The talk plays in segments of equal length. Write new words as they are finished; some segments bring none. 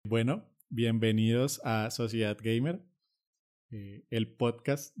Bueno, bienvenidos a Sociedad Gamer, el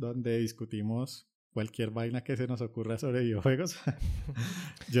podcast donde discutimos cualquier vaina que se nos ocurra sobre videojuegos.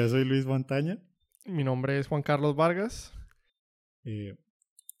 Yo soy Luis Montaña. Mi nombre es Juan Carlos Vargas.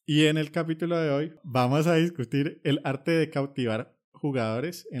 Y en el capítulo de hoy vamos a discutir el arte de cautivar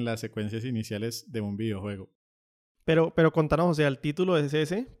jugadores en las secuencias iniciales de un videojuego. Pero contanos, o sea, el título es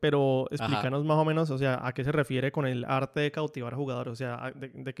ese, pero explícanos más o menos, o sea, a qué se refiere con el arte de cautivar jugadores, o sea,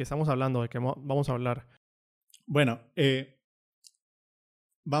 de qué estamos hablando, de qué vamos a hablar. Bueno,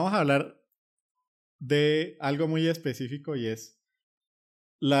 vamos a hablar de algo muy específico y es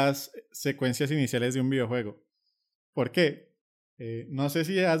las secuencias iniciales de un videojuego. ¿Por qué? No sé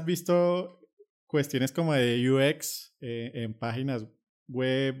si has visto cuestiones como de UX en páginas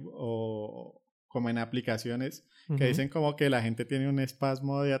web o como en aplicaciones que dicen como que la gente tiene un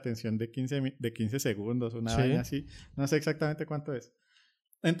espasmo de atención de 15 segundos, una vaina así. No sé exactamente cuánto es.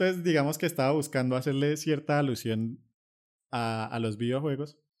 Entonces, digamos que estaba buscando hacerle cierta alusión a los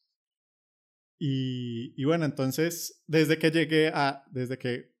videojuegos. Y bueno, entonces, desde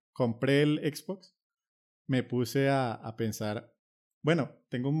que compré el Xbox, me puse a pensar, bueno,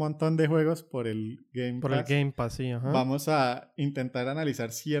 tengo un montón de juegos por el Game Pass. Por el Game Pass, sí, ajá. Vamos a intentar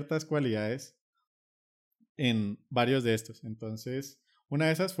analizar ciertas cualidades en varios de estos. Entonces, una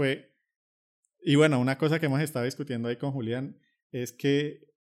de esas fue, y bueno, una cosa que hemos estado discutiendo ahí con Julián, es que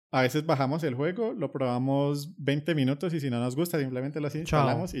a veces bajamos el juego, lo probamos 20 minutos y si no nos gusta, simplemente lo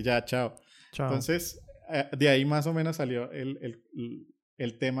instalamos y ya, chao. Entonces, de ahí más o menos salió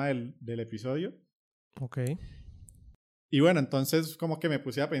el tema del episodio. Ok. Y bueno, entonces como que me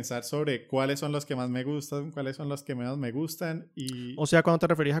puse a pensar sobre cuáles son los que más me gustan, cuáles son los que menos me gustan y... O sea, cuando te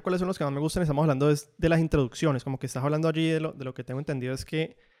referías a cuáles son los que más me gustan, estamos hablando de las introducciones, como que estás hablando allí de lo que tengo entendido es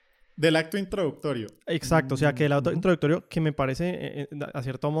que... Del acto introductorio. Exacto, o sea, que el acto introductorio que me parece, a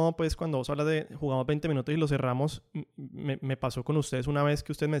cierto modo, pues cuando vos hablas de jugamos 20 minutos y lo cerramos, me pasó con ustedes una vez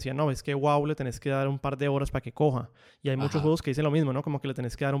que ustedes me decían, no, es que WoW le tenés que dar un par de horas para que coja. Y hay muchos juegos que dicen lo mismo, ¿no? Como que le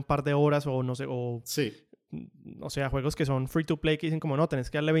tenés que dar un par de horas o no sé, o... Sí. O sea, juegos que son free to play que dicen como, no, tenés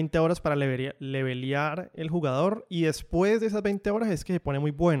que darle 20 horas para levelear el jugador y después de esas 20 horas es que se pone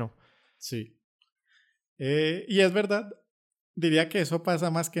muy bueno. Sí. Y es verdad. Diría que eso pasa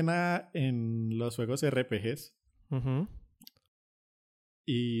más que nada en los juegos RPGs. Uh-huh.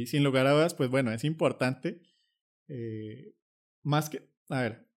 Y sin lugar a dudas, pues bueno, es importante. Más que... A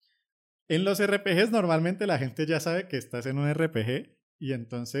ver. En los RPGs normalmente la gente ya sabe que estás en un RPG y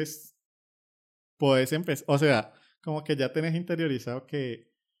entonces puedes empezar... O sea, como que ya tenés interiorizado que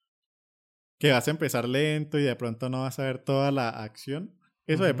vas a empezar lento y de pronto no vas a ver toda la acción.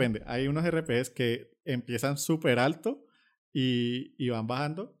 Eso depende. Hay unos RPGs que empiezan súper alto y van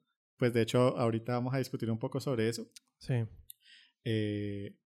bajando. Pues de hecho ahorita vamos a discutir un poco sobre eso. Sí.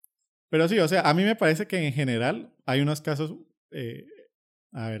 Pero sí, o sea, a mí me parece que en general hay unos casos,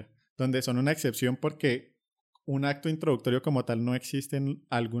 donde son una excepción porque un acto introductorio como tal no existe en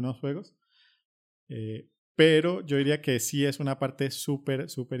algunos juegos. Pero yo diría que sí es una parte súper,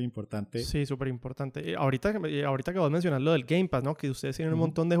 súper importante. Sí, súper importante. Ahorita que vos mencionas lo del Game Pass, ¿no? Que ustedes tienen un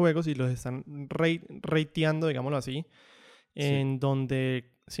montón de juegos y los están rateando, digámoslo así, en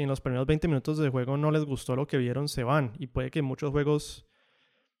donde si en los primeros 20 minutos de juego no les gustó lo que vieron, se van. Y puede que muchos juegos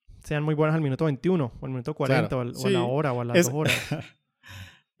sean muy buenos al minuto 21, o al minuto 40, claro. o a la hora, o a las 2 horas.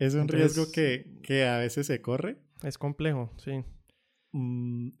 Es un riesgo que a veces se corre. Es complejo, sí.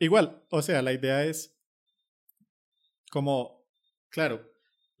 Igual, o sea, la idea es como, claro,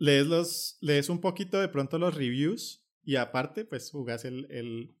 lees un poquito de pronto los reviews y aparte, pues jugás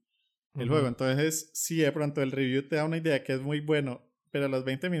el juego. Entonces, si de pronto el review te da una idea que es muy bueno, pero a los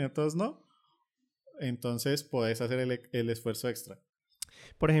 20 minutos no, entonces podés hacer el esfuerzo extra.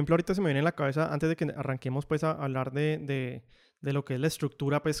 Por ejemplo, ahorita se me viene en la cabeza, antes de que arranquemos pues a hablar de lo que es la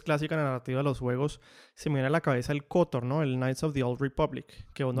estructura pues clásica narrativa de los juegos, se me viene a la cabeza el KOTOR, ¿no? El Knights of the Old Republic,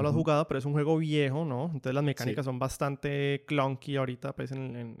 que vos no lo has jugado, pero es un juego viejo, ¿no? Entonces las mecánicas son bastante clunky ahorita pues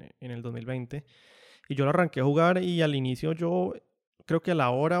en el 2020. Y yo lo arranqué a jugar y al inicio yo creo que a la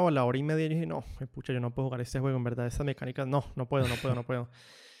hora o a la hora y media dije, no, pucha, yo no puedo jugar este juego, en verdad, estas mecánicas, no puedo.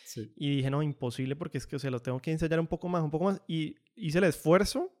 Sí. Y dije, no, imposible porque es que, o sea, lo tengo que ensayar un poco más. Y hice el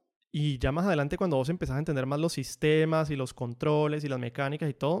esfuerzo y ya más adelante cuando vos empezás a entender más los sistemas y los controles y las mecánicas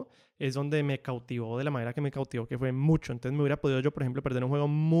y todo, es donde me cautivó de la manera que me cautivó, que fue mucho. Entonces me hubiera podido yo, por ejemplo, perder un juego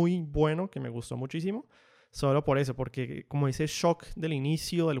muy bueno que me gustó muchísimo, solo por eso, porque como ese shock del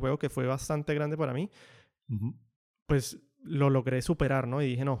inicio del juego que fue bastante grande para mí, pues lo logré superar, ¿no? Y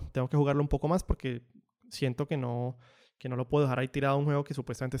dije, no, tengo que jugarlo un poco más porque siento que no lo puedo dejar ahí tirado un juego que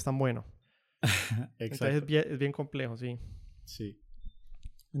supuestamente es tan bueno. Exacto. Entonces es bien complejo, sí. Sí.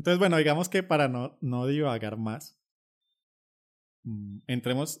 Entonces, bueno, digamos que para no divagar más,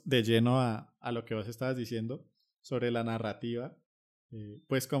 entremos de lleno a lo que vos estabas diciendo sobre la narrativa.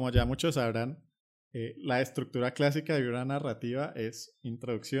 Pues como ya muchos sabrán, la estructura clásica de una narrativa es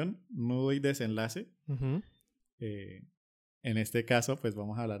introducción, nudo y desenlace. Ujú. Eh, en este caso, pues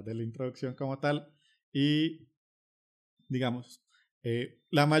vamos a hablar de la introducción como tal. Y digamos,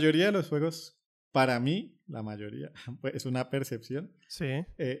 la mayoría de los juegos, para mí, la mayoría, pues es una percepción, Sí,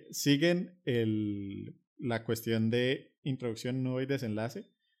 siguen la cuestión de introducción, nudo y desenlace.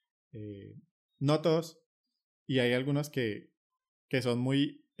 No todos, y hay algunos que son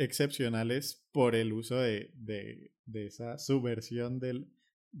muy excepcionales por el uso de esa subversión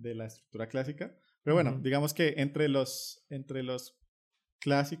de la estructura clásica. Pero bueno, ujú. digamos que entre los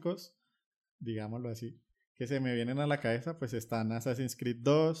clásicos, digámoslo así, que se me vienen a la cabeza, pues están Assassin's Creed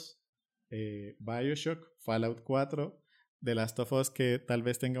 2, BioShock, Fallout 4, The Last of Us, que tal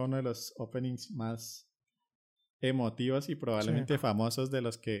vez tenga uno de los openings más emotivos y Sí, probablemente famosos de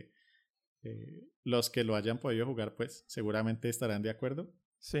los que lo hayan podido jugar, pues seguramente estarán de acuerdo.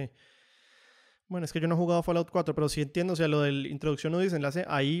 sí. Bueno, es que yo no he jugado Fallout 4, pero sí entiendo, o sea, lo del introducción o desenlace,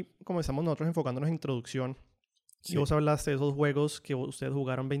 ahí como estamos nosotros enfocándonos en introducción, y vos Sí. hablaste de esos juegos que ustedes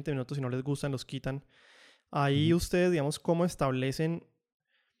jugaron 20 minutos y no les gustan, los quitan. Ahí Ujú. ustedes, digamos, cómo establecen,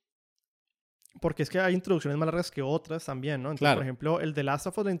 porque es que hay introducciones más largas que otras también, ¿no? Entonces, por Claro. ejemplo, el de Last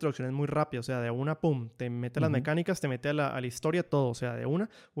of Us, la introducción es muy rápida, o sea, de una, pum, te mete las Ujú. mecánicas, te mete a la historia, todo, o sea, de una,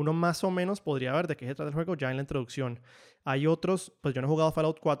 uno más o menos podría ver de qué se trata el juego ya en la introducción. Hay otros, pues yo no he jugado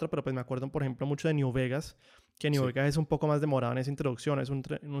Fallout 4, pero pues me acuerdo, por ejemplo, mucho de New Vegas, que New Sí. Vegas es un poco más demorado en esa introducción, es una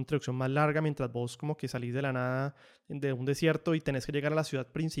introducción más larga mientras vos como que salís de la nada de un desierto y tenés que llegar a la ciudad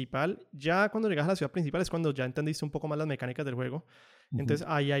principal. Ya cuando llegas a la ciudad principal es cuando ya entendiste un poco más las mecánicas del juego. Ujú. Entonces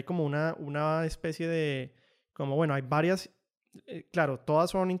ahí hay como una especie de, como bueno, hay varias, claro, todas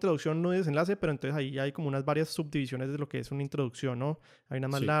son introducción, no desenlace, pero entonces ahí hay como unas varias subdivisiones de lo que es una introducción, ¿no? Hay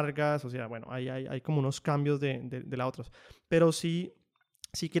unas más Sí. largas, o sea, bueno, hay como unos cambios de las otras. Pero sí,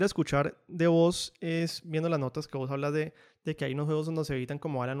 si quiero escuchar de vos, es viendo las notas que vos hablas de que hay unos juegos donde se evitan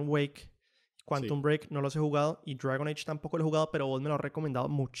como Alan Wake, Quantum Sí. Break, no los he jugado, y Dragon Age tampoco lo he jugado, pero vos me lo has recomendado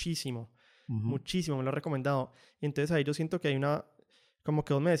muchísimo, Ujú. muchísimo me lo has recomendado. Entonces ahí yo siento que hay una, como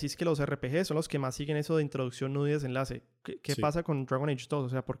que vos me decís que los RPG son los que más siguen eso de introducción, nudo y desenlace. ¿Qué Sí. pasa con Dragon Age 2? O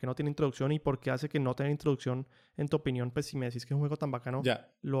sea, ¿por qué no tiene introducción y por qué hace que no tenga introducción? En tu opinión, pues si me decís que es un juego tan bacano, Ya.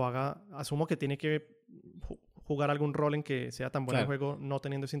 lo haga, asumo que tiene que jugar algún rol en que sea tan bueno el Claro. juego no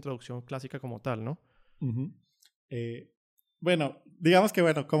teniendo esa introducción clásica como tal, ¿no? Ujú. Bueno, digamos que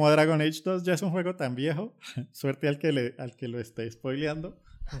bueno, como Dragon Age 2 ya es un juego tan viejo, suerte al que lo esté spoileando,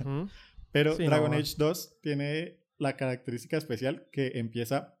 Ujú. pero Sí, Dragon no, Age 2 tiene la característica especial que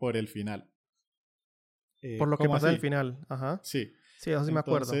empieza por el final. por lo que ¿Cómo pasa al así? final, ajá. Sí. Sí, eso sí me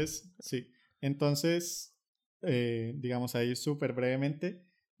acuerdo. Entonces, sí. Entonces, digamos ahí súper brevemente,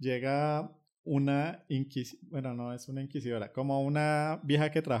 llega una bueno, no es una inquisidora, como una vieja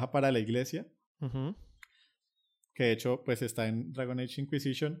que trabaja para la iglesia, Ujú, que de hecho pues está en Dragon Age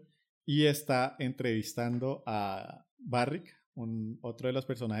Inquisition y está entrevistando a Barrick, otro de los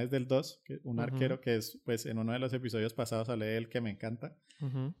personajes del 2, un ujú, arquero que es pues en uno de los episodios pasados hablé de él que me encanta,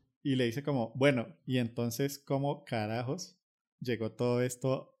 ujú. y le dice como, bueno, y entonces cómo carajos llegó todo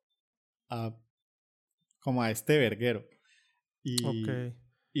esto a como a este verguero. Ok.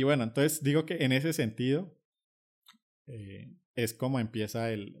 Y bueno, entonces digo que en ese sentido es como empieza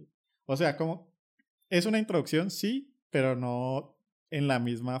O sea, como es una introducción, sí, pero no en la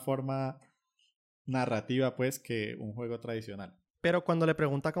misma forma narrativa, pues, que un juego tradicional. Pero cuando le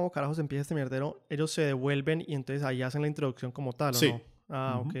pregunta cómo carajos empieza este mierdero, ellos se devuelven y entonces ahí hacen la introducción como tal, ¿o no? Sí.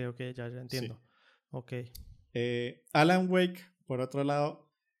 Ah, ok, Ujú. ok, ya Sí. entiendo. Ok. Alan Wake, por otro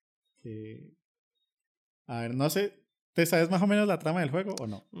lado, eh, a ver, no sé, ¿te sabes más o menos la trama del juego o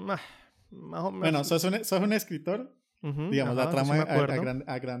no? Ah, más o Bueno, menos. sos un escritor. Ujú, Digamos, la ajá, eso sí trama me a acuerdo.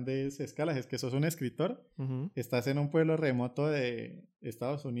 a grandes escalas es que sos un escritor, Ujú, estás en un pueblo remoto de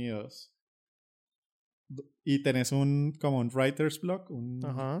Estados Unidos y tenés como un writer's block,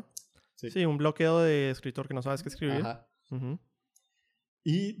 ajá. sí, Sí, un bloqueo de escritor que no sabes qué escribir. ajá. Ujú,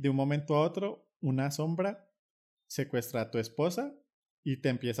 Y de un momento a otro, una sombra secuestra a tu esposa y te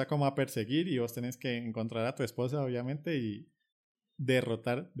empieza como a perseguir y vos tenés que encontrar a tu esposa, obviamente, y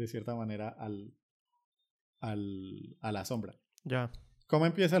derrotar de cierta manera a la sombra. ya. ¿Cómo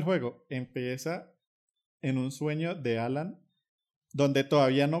empieza el juego? Empieza en un sueño de Alan donde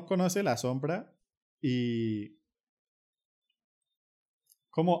todavía no conoce la sombra y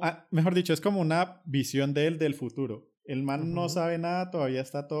mejor dicho, es como una visión de él del futuro. El man no Ujú, sabe nada, todavía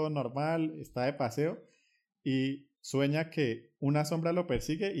está todo normal, está de paseo y sueña que una sombra lo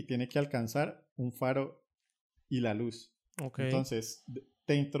persigue y tiene que alcanzar un faro y la luz. Ok. Entonces,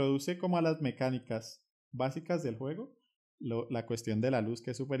 te introduce como a las mecánicas básicas del juego, la cuestión de la luz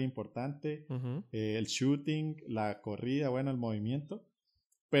que es súper importante, Ujú. el shooting, la corrida, bueno, el movimiento,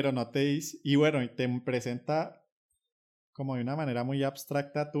 pero no te dice, y bueno, y te presenta como de una manera muy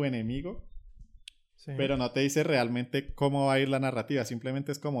abstracta a tu enemigo, Sí. pero no te dice realmente cómo va a ir la narrativa,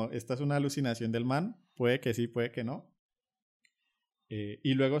 simplemente es como, esta es una alucinación del man, puede que sí, puede que no,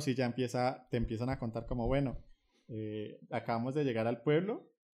 y luego sí ya te empiezan a contar como, bueno, acabamos de llegar al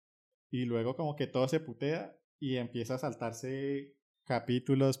pueblo y luego como que todo se putea y empieza a saltarse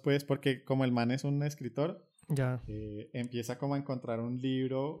capítulos, pues, porque como el man es un escritor, Ya. empieza como a encontrar un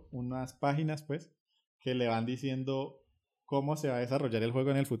libro, unas páginas, pues, que le van diciendo cómo se va a desarrollar el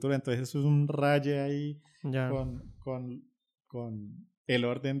juego en el futuro. Entonces eso es un raye ahí Ya. con el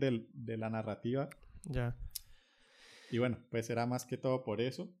orden de la narrativa. Ya. Y bueno, pues era más que todo por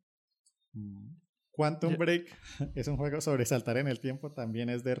eso. Quantum Ya. Break es un juego sobre saltar en el tiempo, también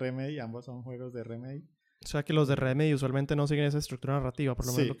es de Remedy, ambos son juegos de Remedy. O sea que los de Remedy usualmente no siguen esa estructura narrativa, por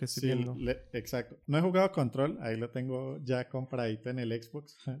lo menos lo Sí, que estoy sí, viendo. exacto. No he jugado Control, ahí lo tengo ya compradito en el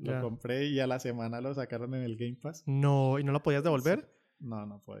Xbox. Lo Ya. compré y a la semana lo sacaron en el Game Pass. No, ¿y no lo podías Sí. devolver? No,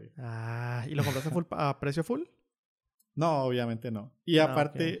 no podía. Ah, ¿y lo compraste a precio full? No, obviamente no. Y Ah, ok.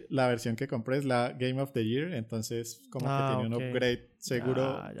 aparte, la versión que compré es la Game of the Year, entonces como que Ah, tiene un ok. upgrade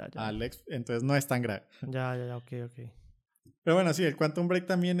seguro Ya. entonces no es tan grave. Ya, ok, ok. Pero bueno, sí, el Quantum Break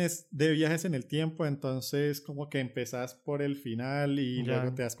también es de viajes en el tiempo, entonces como que empezás por el final y luego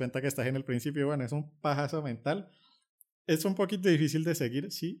Ya. te das cuenta que estás en el principio. Bueno, es un pajazo mental. Es un poquito difícil de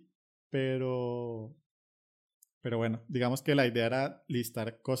seguir, sí, pero, pero bueno, digamos que la idea era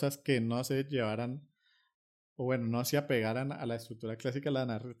listar cosas que no se llevaran, o bueno, no se apegaran a la estructura clásica de la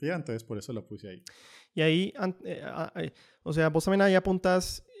narrativa, entonces por eso lo puse ahí. Y ahí, o sea, vos también ahí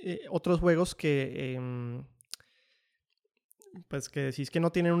apuntas otros juegos que, pues que decís que no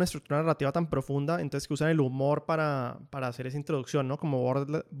tienen una estructura narrativa tan profunda, entonces que usan el humor para hacer esa introducción, ¿no? Como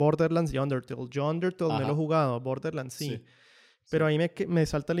Borderlands y Undertale. Yo Undertale me lo he Ajá, jugado, Borderlands sí. sí, Pero sí, ahí me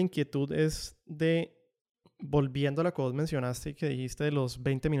salta la inquietud es de, volviendo a lo que vos mencionaste y que dijiste de los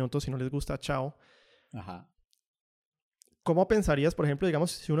 20 minutos si no les gusta, chao. ajá. ¿Cómo pensarías, por ejemplo, digamos,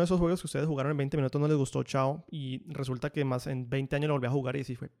 si uno de esos juegos que ustedes jugaron en 20 minutos no les gustó, chao, y resulta que más en 20 años lo volví a jugar y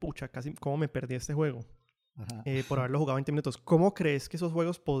decís, fue, pucha, casi, ¿cómo me perdí este juego? Ajá. Por haberlo jugado 20 minutos. ¿Cómo crees que esos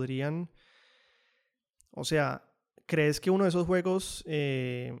juegos podrían, o sea, crees que uno de esos juegos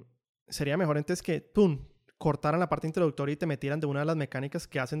sería mejor antes que, ¡pum!, cortaran la parte introductoria y te metieran de una de las mecánicas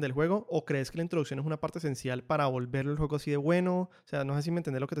que hacen del juego? ¿O crees que la introducción es una parte esencial para volverlo el juego así de bueno? O sea, no sé si me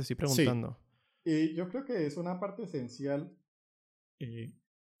entendés lo que te estoy Sí, preguntando. y yo creo que es una parte esencial,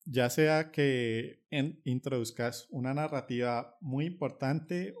 ya sea que introduzcas una narrativa muy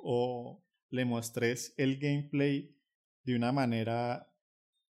importante o le mostres el gameplay de una manera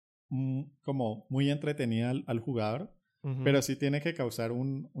como muy entretenida al jugador, Ujú, pero sí tiene que causar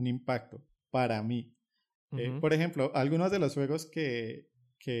un impacto para mí. ujú. Por ejemplo, algunos de los juegos que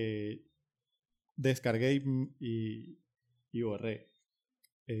descargué y borré.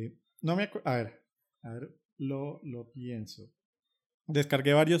 No me acuerdo. A ver, lo pienso.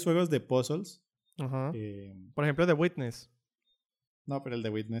 Descargué varios juegos de puzzles. Ajá. eh, Por ejemplo, The Witness. no, pero el de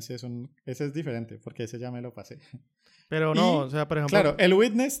Witness ese es diferente, porque ese ya me lo pasé. Pero no, o Y sea, por claro, ejemplo, el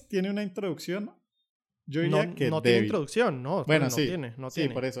Witness tiene una introducción, yo no, diría que no tiene débil. introducción, no, espere, Bueno, no sí, tiene, no sí,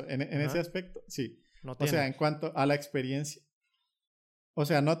 tiene. por eso. En ese Ajá, aspecto, sí. no O sea, tiene. en cuanto a la experiencia, o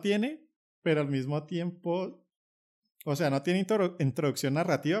sea, no tiene, pero al mismo tiempo, o sea, no tiene introducción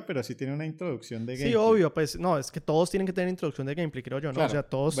narrativa, pero sí tiene una introducción de Sí, gameplay. obvio, pues no, es que todos tienen que tener introducción de gameplay, creo yo, ¿no? O Claro, sea,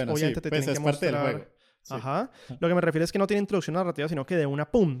 todos bueno, sí, obviamente te pues tienen que es parte del juego. mostrar. Sí. Ajá. Lo que me refiero es que no tiene introducción narrativa, sino que de una,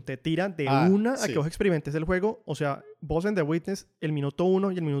 pum, te tira de Ah, una a que vos sí, experimentes el juego. O sea, vos en The Witness, el minuto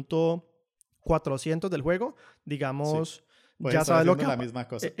 1 y el minuto 400 del juego, sí. digamos, Puedes ya estar sabes lo haciendo que va la a misma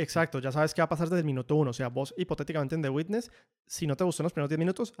cosa. exacto, ya sabes qué va a pasar desde el minuto 1. O sea, vos hipotéticamente en The Witness, si no te gustan los primeros 10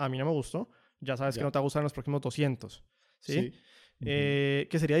 minutos, a mí no me gustó, ya sabes que no Ya, te va a gustar en los próximos 200. ¿Sí? sí. Ujú.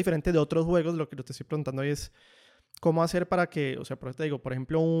 Que sería diferente de otros juegos. Lo que te estoy preguntando ahí es cómo hacer para que, o sea, por eso te digo, por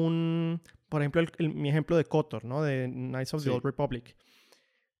ejemplo, mi ejemplo de KOTOR, ¿no? De Knights of the Old Sí, Republic.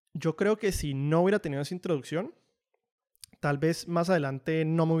 Yo creo que si no hubiera tenido esa introducción, tal vez más adelante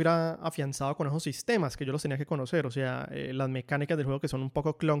no me hubiera afianzado con esos sistemas que yo los tenía que conocer. O sea, las mecánicas del juego que son un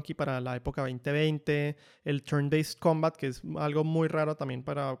poco clunky para la época 2020, el turn-based combat, que es algo muy raro también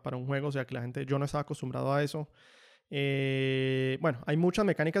para un juego, o sea, que la gente, yo no estaba acostumbrado a eso. Bueno, hay muchas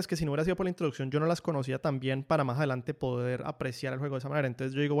mecánicas que si no hubiera sido por la introducción yo no las conocía tan bien para más adelante poder apreciar el juego de esa manera.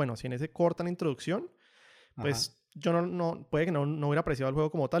 Entonces yo digo, bueno, si en ese corta la introducción, Ajá. pues yo puede que no hubiera apreciado el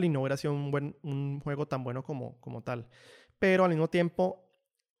juego como tal y no hubiera sido un juego tan bueno como tal. Pero al mismo tiempo,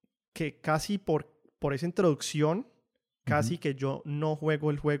 que casi por esa introducción, Ujú. casi que yo no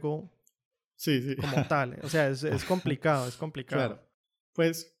juego el juego Sí, sí. como tal. O sea, es complicado, es complicado. Claro.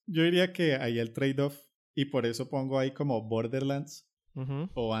 Pues yo diría que ahí el trade-off, y por eso pongo ahí como Borderlands Ujú.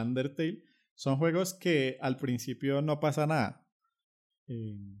 o Undertale, son juegos que al principio no pasa nada.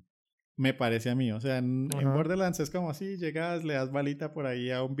 Eh, Me parece a mí. O sea, en Ajá. Borderlands es como si llegas, le das balita por ahí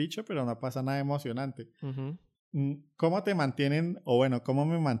a un bicho, pero no pasa nada emocionante. Ujú. ¿Cómo te mantienen, o bueno, cómo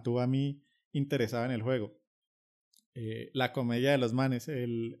me mantuvo a mí interesado en el juego? La comedia de los manes,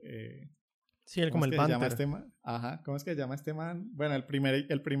 Sí, ¿cómo como es el que se llama banter. este man? Ajá, ¿cómo es que se llama este man? Bueno, el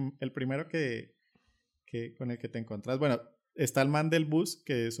primero que con el que te encontrás. Bueno, está el man del bus,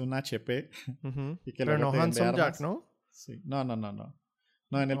 que es un HP, Ujú. y que Pero luego no te vende Handsome Jack, armas. ¿no? Sí, no, no, no, no.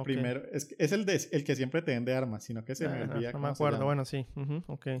 No, en el Ok. primero, es el que siempre te vende armas, sino que se me No, olvida no me cómo se acuerdo. llama. Bueno, sí. Ujú.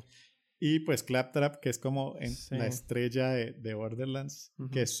 Ok. Y pues Claptrap, que es como la Sí. estrella de Borderlands, que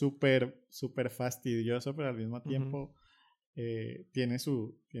Ujú. es súper, súper fastidioso, pero al mismo Ujú. tiempo tiene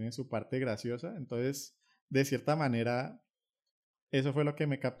su parte graciosa. Entonces, de cierta manera, eso fue lo que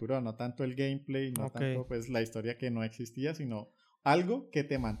me capturó, no tanto el gameplay, no Ok. tanto pues la historia que no existía, sino algo que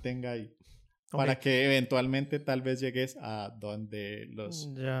te mantenga ahí, Ok. para que eventualmente tal vez llegues a donde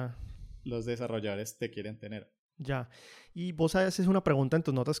Ya. los desarrolladores te quieren tener. Ya. Y vos sabes, es una pregunta en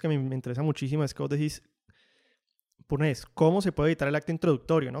tus notas que me interesa muchísimo. Es que vos decís, pones, ¿cómo se puede editar el acto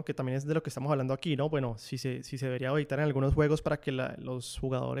introductorio, ¿no? Que también es de lo que estamos hablando aquí, ¿no? Bueno, si se debería editar en algunos juegos para que los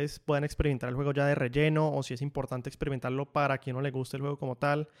jugadores puedan experimentar el juego ya de relleno, o si es importante experimentarlo para quien no le guste el juego como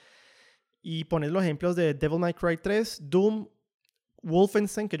tal. Y pones los ejemplos de Devil May Cry 3, Doom,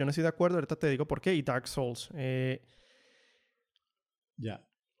 Wolfenstein, que yo no estoy de acuerdo, ahorita te digo por qué, y Dark Souls. Ya.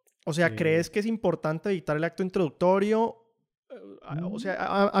 O sea, ¿crees Eh, que es importante editar el acto introductorio? O sea,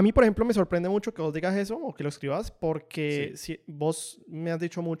 mm, a mí, por ejemplo, me sorprende mucho que vos digas eso o que lo escribas porque sí, si, vos me has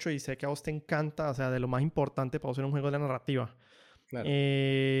dicho mucho y sé que a vos te encanta, o sea, de lo más importante para vos en un juego de la narrativa. claro.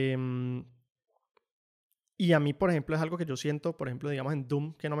 Eh, y a mí, por ejemplo, es algo que yo siento, por ejemplo, digamos en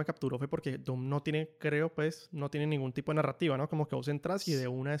Doom, que no me capturó fue porque Doom no tiene, creo, pues, no tiene ningún tipo de narrativa, ¿no? Como que vos entras y de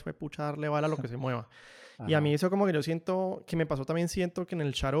una vez fue pucha darle bala a lo que se mueva. Y a mí Ajá. eso como que yo siento, que me pasó también, siento que en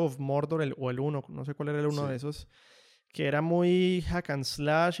el Shadow of Mordor, o el uno no sé cuál era el uno de Sí. esos, que era muy hack and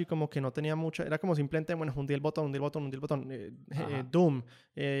slash y como que no tenía mucha, era como simplemente, bueno, hundí el botón, hundí el botón, hundí el botón, Ajá. Doom,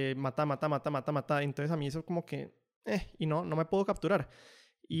 mata, mata, mata, mata, mata. Entonces a mí eso como que, y no me puedo capturar.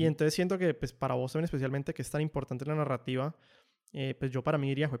 Y Ujú. entonces siento que, pues para vos también especialmente, que es tan importante la narrativa, pues yo para mí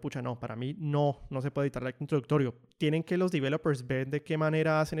diría, pucha, no, para mí no se puede editar el acto introductorio. Tienen que los developers ver de qué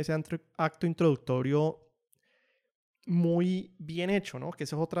manera hacen ese acto introductorio muy bien hecho, ¿no? Que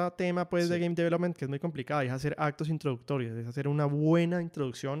ese es otro tema, pues, de Sí. game development que es muy complicado, es hacer actos introductorios, es hacer una buena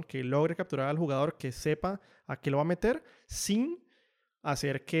introducción que logre capturar al jugador, que sepa a qué lo va a meter, sin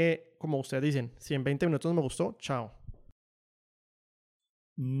hacer que, como ustedes dicen, si en 20 minutos no me gustó, chao.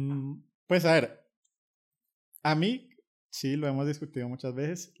 Pues a ver, a mí, sí, lo hemos discutido muchas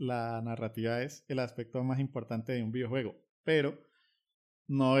veces, la narrativa es el aspecto más importante de un videojuego, pero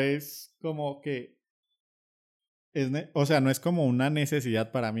no es como que, o sea, no es como una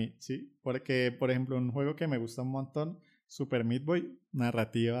necesidad para mí, ¿sí? Porque, por ejemplo, un juego que me gusta un montón, Super Meat Boy,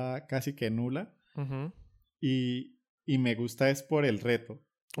 narrativa casi que nula, Ujú. y me gusta es por el reto,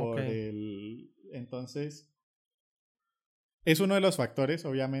 Ok, Entonces, es uno de los factores,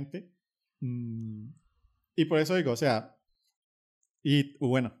 obviamente, mm, y por eso digo, o sea, y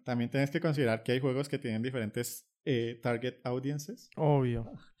bueno, también tienes que considerar que hay juegos que tienen diferentes target audiences.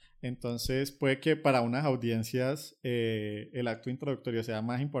 obvio. Entonces puede que para unas audiencias el acto introductorio sea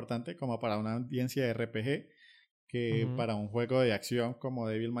más importante como para una audiencia de RPG que Ujú. para un juego de acción como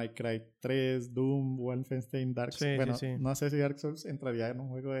Devil May Cry 3, Doom, Wolfenstein, Dark Souls. Sí, sí, Bueno, sí. no sé si Dark Souls entraría en un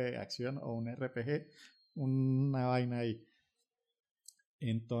juego de acción o un RPG, una vaina ahí.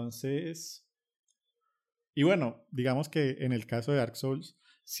 Entonces, y bueno, digamos que en el caso de Dark Souls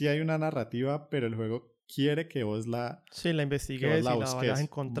sí hay una narrativa, pero el juego quiere Sí, la que vos investigues la y la vayas a busques.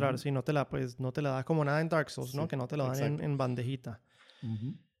 encontrar. Ujú. Sí, no te la, pues, no te la da como nada en Dark Souls, ¿no? Sí, Que no te lo dan exacto. en bandejita.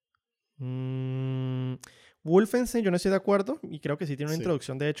 Ujú. Mm, Wolfenstein, yo no estoy de acuerdo y creo que sí tiene una Sí,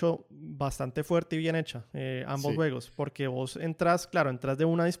 introducción, de hecho, bastante fuerte y bien hecha, ambos sí. juegos, porque vos entras, claro, entras de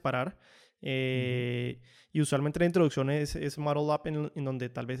una a disparar Ujú. y usualmente la introducción es Model Up en donde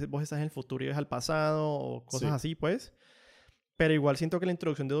tal vez vos estás en el futuro y ves al pasado o cosas Sí, así, pues. Pero igual siento que la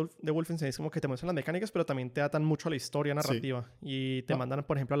introducción de Wolfenstein es como que te muestran las mecánicas, pero también te atan mucho a la historia sí. narrativa y te No, mandan,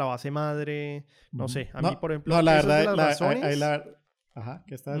 por ejemplo, a la base madre. No ujú. sé, a mí, No, por no, ejemplo, la esa es de verdad, las razones. Ajá,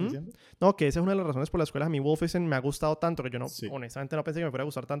 ¿qué estabas diciendo? No, que esa es una de las razones por las cuales a mí Wolfenstein me ha gustado tanto, que yo no, Sí. honestamente no pensé que me fuera a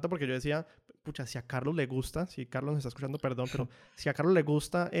gustar tanto, porque yo decía, pucha, si a Carlos le gusta, si Carlos nos está escuchando, perdón, pero si a Carlos le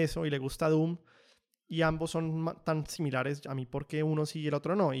gusta eso y le gusta Doom, y ambos son tan similares, a mí por qué uno sí y el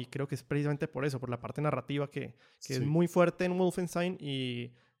otro no, y creo que es precisamente por eso, por la parte narrativa que Sí. es muy fuerte en Wolfenstein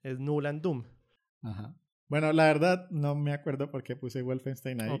y es nula en Doom. Ajá. Bueno, la verdad no me acuerdo por qué puse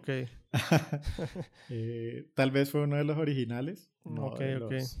Wolfenstein ahí. Ok. Tal vez fue uno de los originales. No Ok, de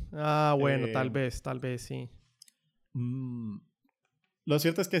ok. los, Ah, bueno, tal vez, sí. Lo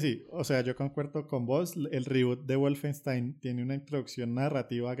cierto es que sí, o sea, yo concuerdo con vos, el reboot de Wolfenstein tiene una introducción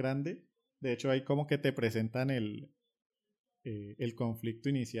narrativa grande. De hecho, ahí como que te presentan el conflicto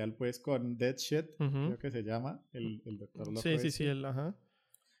inicial pues con Deathshot, creo que se llama, el doctor loco Sí, este. ajá.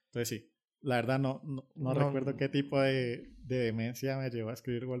 Entonces sí, la verdad no recuerdo qué tipo de demencia me llevó a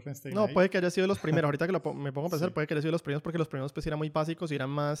escribir Wolfenstein No, ahí. puede que haya sido los primeros. Ahorita que me pongo a pensar, Sí. puede que haya sido los primeros porque los primeros pues eran muy básicos y eran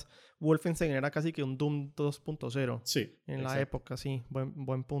más... Wolfenstein era casi que un Doom 2.0 Sí, en la exacto. época, sí.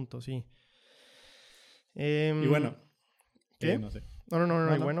 Buen punto, sí. Y bueno, ¿Qué? no sé.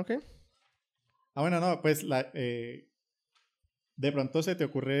 No. ¿Y bueno qué? Bueno, no, pues de pronto se te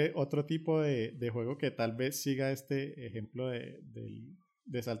ocurre otro tipo de juego que tal vez siga este ejemplo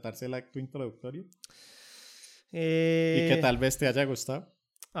de saltarse el acto introductorio y que tal vez te haya gustado.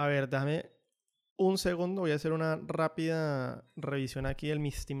 A ver, déjame un segundo. Voy a hacer una rápida revisión aquí del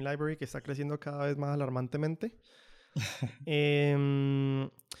mi Steam Library que está creciendo cada vez más alarmantemente.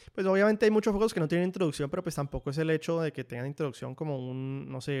 Pues obviamente hay muchos juegos que no tienen introducción, pero pues tampoco es el hecho de que tengan introducción como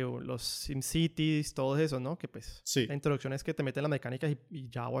no sé, los SimCities, todos esos, ¿no? Que pues Sí. la introducción es que te meten las mecánicas y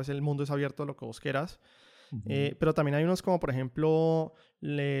ya pues, el mundo es abierto a lo que vos quieras. Uh-huh. Pero también hay unos como por ejemplo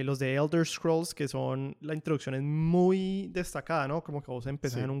los de Elder Scrolls, que son, la introducción es muy destacada, ¿no? Como que vos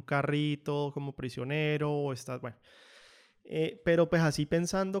empezás en un carrito como prisionero o estás, bueno. Pero pues así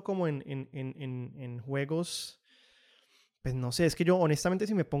pensando como en juegos... Pues no sé, es que yo honestamente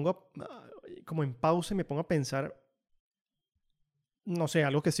si me pongo como en pausa y me pongo a pensar, no sé,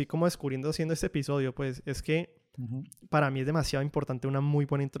 algo que estoy como descubriendo haciendo este episodio, pues es que para mí es demasiado importante una muy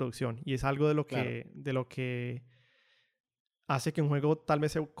buena introducción y es algo de lo que hace que un juego tal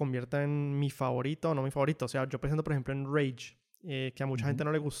vez se convierta en mi favorito o no mi favorito. O sea, yo pensando por ejemplo en Rage, que a mucha gente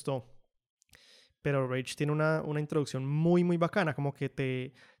no le gustó, pero Rage tiene una introducción muy bacana, como que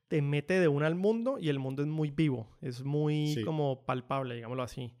te mete de una al mundo y el mundo es muy vivo, es muy como palpable, digámoslo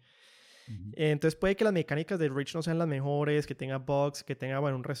así. Entonces puede que las mecánicas de Rage no sean las mejores, que tenga bugs, que tenga,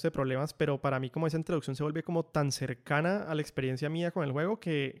 bueno, un resto de problemas, pero para mí como esa introducción se vuelve como tan cercana a la experiencia mía con el juego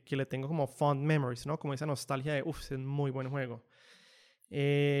que le tengo como fond memories, ¿no? Como esa nostalgia de, uff, es un muy buen juego.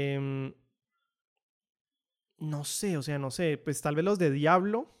 No sé, o sea, no sé, pues tal vez los de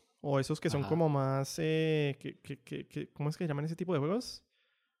Diablo o esos que son como más, ¿cómo es que llaman ese tipo de juegos?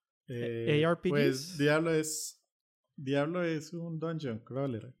 ARPGs. Pues Diablo es un dungeon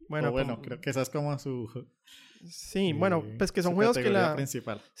crawler. Bueno, creo que esa es como su... Sí, bueno, pues que son juegos que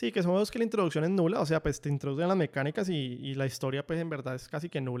principal. Sí, que son juegos que la introducción es nula, o sea, pues te introducen las mecánicas y la historia pues en verdad es casi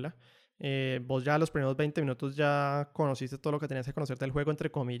que nula. Vos ya los primeros 20 minutos ya conociste todo lo que tenías que conocer del juego, entre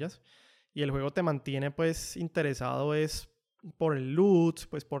comillas, y el juego te mantiene pues interesado es por el loot,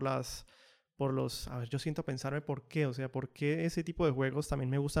 pues por los... A ver, yo siento pensarme por qué, o sea, por qué ese tipo de juegos también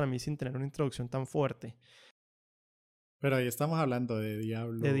me gustan a mí sin tener una introducción tan fuerte. Pero ahí estamos hablando de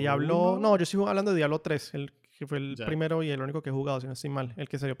Diablo. De Diablo... 1. No, yo estoy hablando de Diablo 3, que fue el primero y el único que he jugado, si no estoy mal, el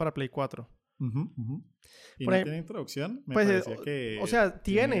que salió para Play 4. ¿Y no tiene introducción? Me pues, parecía que o sea,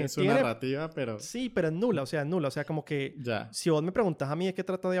 tiene su narrativa, pero... Sí, pero es nula, o sea, como que... Si vos me preguntas a mí de qué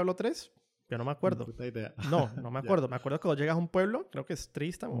trata Diablo 3, yo no me acuerdo. Puta idea. No me acuerdo. Me acuerdo que vos llegas a un pueblo, creo que es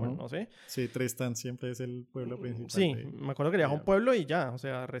Tristan, bueno, no sé. Sí, Tristan siempre es el pueblo principal. Sí, me acuerdo que llegas a un pueblo y ya, o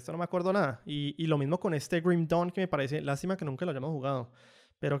sea, el resto no me acuerdo nada. Y lo mismo con este Grim Dawn, que me parece, lástima que nunca lo hayamos jugado,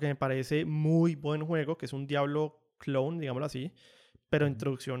 pero que me parece muy buen juego, que es un Diablo clone, digámoslo así, pero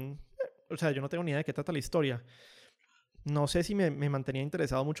introducción, o sea, yo no tengo ni idea de qué trata la historia. No sé si me mantenía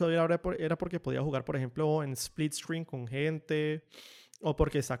interesado mucho de ahora, era porque podía jugar, por ejemplo, en split screen con gente, o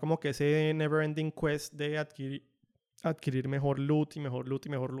porque está como que ese never ending quest de adquirir mejor loot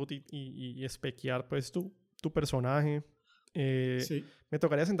y espequear pues tu personaje. Me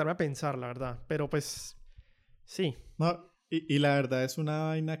tocaría sentarme a pensar, la verdad, pero pues sí. No, y la verdad es una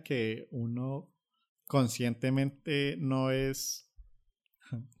vaina que uno conscientemente no es...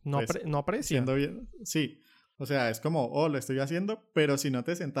 No aprecia. Siendo bien, sí. O sea, es como, lo estoy haciendo, pero si no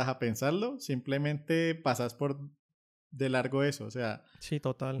te sentas a pensarlo, simplemente pasas por de largo eso. O sea, sí,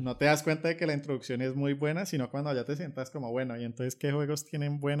 total. No te das cuenta de que la introducción es muy buena, sino cuando ya te sientas como, bueno, y entonces, ¿qué juegos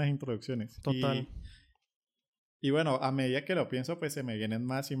tienen buenas introducciones? Total. Y bueno, a medida que lo pienso, pues se me vienen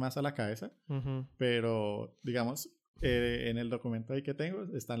más y más a la cabeza. Ujú. Pero, digamos, en el documento ahí que tengo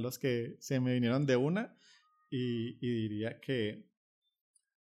están los que se me vinieron de una. Y diría que,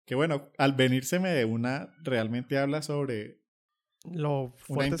 bueno, al venírseme de una, realmente habla sobre Lo una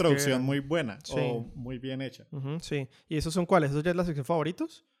fuertes que introducción eran. muy buena Sí. o muy bien hecha. Ujú, sí. ¿Y esos son cuáles? ¿Esos ya es la sección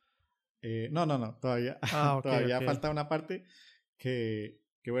favoritos? No, todavía, Ah, ok, todavía ok. falta una parte que,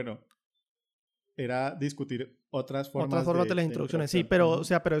 bueno, era discutir otras Otras formas formas de las de introducciones, sí, introducción. pero, o Ujú.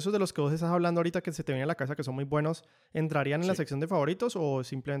 sea, pero esos de los que vos estás hablando ahorita que se te viene a la casa que son muy buenos, ¿entrarían en la Sí, sección de favoritos o sí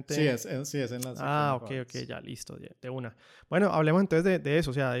simplemente...? sí es en la sección Ah, de ok, favoritos. ya, listo, de una. Bueno, hablemos entonces de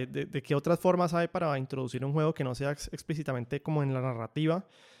eso, o sea, de qué otras formas hay para introducir un juego que no sea explícitamente como en la narrativa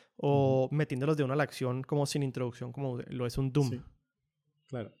Ujú. o metiéndolos de una a la acción como sin introducción, como lo es un Doom. Sí,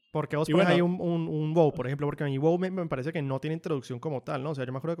 claro. ¿Por qué vos Y pones ahí bueno, un WoW, por ejemplo? Porque a mí WoW me parece que no tiene introducción como tal, ¿no? O sea,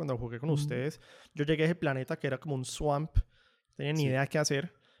 yo me acuerdo que cuando jugué con mm, ustedes, yo llegué a ese planeta que era como un swamp, no tenía ni sí, idea qué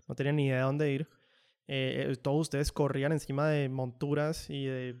hacer, no tenía ni idea de dónde ir. Todos ustedes corrían encima de monturas y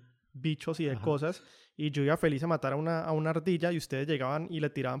de bichos y de ajá. cosas, y yo iba feliz a matar a una ardilla y ustedes llegaban y le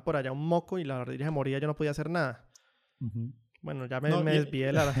tiraban por allá un moco y la ardilla se moría, yo no podía hacer nada. Ujú. Bueno, ya No, me desvié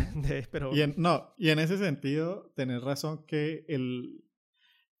de la... pero no, y en ese sentido, tenés razón que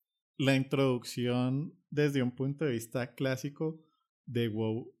la introducción desde un punto de vista clásico de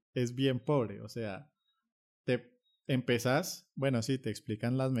WoW es bien pobre. O sea, te empezás, bueno, sí, te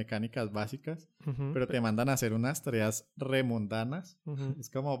explican las mecánicas básicas, ujú, pero te mandan a hacer unas tareas remundanas. ujú, Es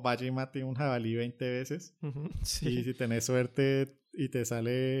como vaya y mate un jabalí 20 veces. ujú, Y sí. si tenés suerte y te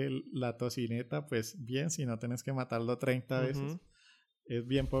sale la tocineta, pues bien, si no tenés que matarlo 30 Ujú. veces. Es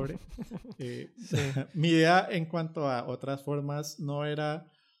bien pobre. Eh, Sí. Mi idea en cuanto a otras formas no era,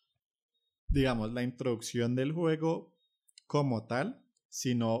 digamos, la introducción del juego como tal,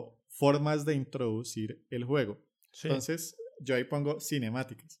 sino formas de introducir el juego. Sí. Entonces, yo ahí pongo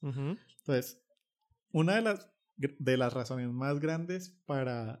cinemáticas. Ujú. Entonces, una de las razones más grandes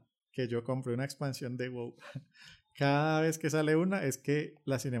para que yo compre una expansión de WoW cada vez que sale una es que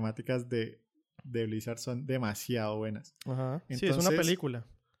las cinemáticas de Blizzard son demasiado buenas. Ajá. Sí, es una Entonces, película.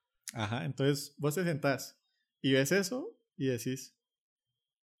 entonces vos te sentás y ves eso y decís,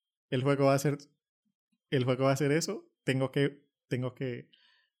 el juego va a ser, el juego va a ser eso, eh, Tengo que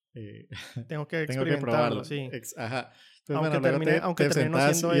tengo que experimentarlo, probarlo. sí. Ajá. Entonces, bueno, luego Aunque te termine no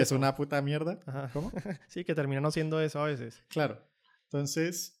sentás siendo y es eso. una puta mierda. Ajá. ¿Cómo? Sí, que termina no siendo eso a veces. Claro.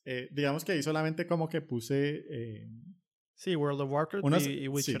 Entonces, digamos que ahí solamente como que puse Sí, World of Warcraft unos, y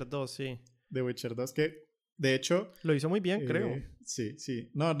Witcher sí, 2, sí. de Witcher 2 que, de hecho, Lo hizo muy bien, creo. sí,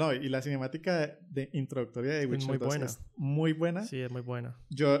 sí. No, y la cinemática de introductoria de Es muy Witcher 2 buena. es muy buena. Sí, es muy buena.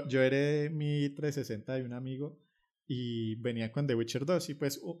 Yo heredé mi 360 de un amigo y venía con The Witcher 2 y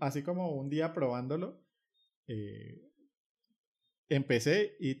pues así como un día probándolo, eh,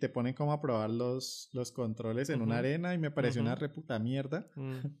 empecé y te ponen como a probar los controles en una Ujú, arena y me pareció una ujú, reputa mierda.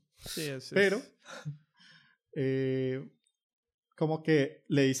 mm. Sí, Pero eh, como que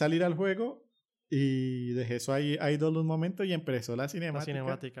le di salir al juego y dejé eso ahí idle un momento y empezó la La cinemática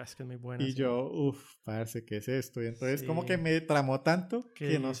cinemática es que es muy buena, y sí. yo, parce, ¿qué es esto? Y entonces como que Sí. me tramó tanto Que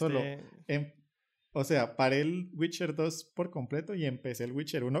que no solo, dijiste... em- o sea, paré el Witcher 2 por completo y empecé el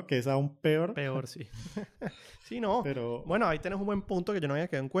Witcher 1 que es aún peor, Peor, sí. Sí, no. pero Bueno, ahí tenés un buen punto que yo no había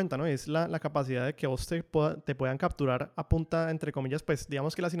quedado en cuenta, ¿no? Es la capacidad de que vos te puedan capturar a punta, entre comillas, pues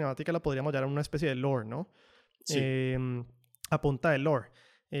digamos que la cinemática la podríamos llamar una especie de lore, ¿no? sí. A punta de lore.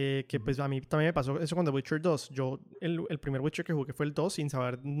 Que Ujú. pues a mí también me pasó eso con The Witcher 2. Yo, el primer Witcher que jugué fue el 2 sin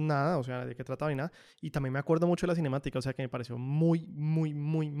saber nada, o sea, de qué trataba ni nada. Y también me acuerdo mucho de la cinemática, o sea, que me pareció muy, muy,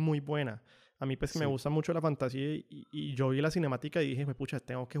 muy, muy buena. A mí pues que me Sí. gusta mucho la fantasía y yo vi la cinemática y dije, "Me pucha,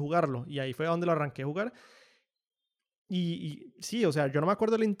 tengo que jugarlo". Y ahí fue donde lo arranqué a jugar. Y sí, o sea, yo no me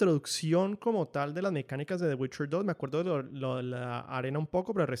acuerdo de la introducción como tal de las mecánicas de The Witcher 2. Me acuerdo de de la arena un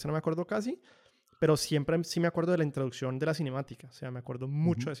poco, pero el resto no me acuerdo casi. Pero siempre sí me acuerdo de la introducción de la cinemática. O sea, me acuerdo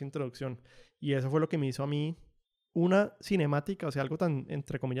mucho Ujú. de esa introducción. Y eso fue lo que me hizo a mí una cinemática, o sea, algo tan,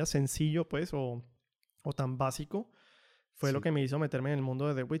 entre comillas, sencillo, pues, o tan básico, fue lo Sí. que me hizo meterme en el mundo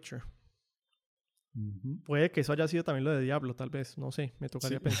de The Witcher. Ujú. Puede que eso haya sido también lo de Diablo, tal vez. No sé, me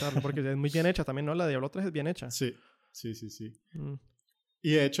tocaría Sí. pensarlo, porque es muy bien hecha también, ¿no? La de Diablo 3 es bien hecha. Sí. Sí, sí, sí. Mm.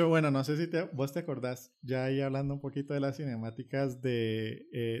 Y de hecho, bueno, no sé si vos te acordás, ya ahí hablando un poquito de las cinemáticas de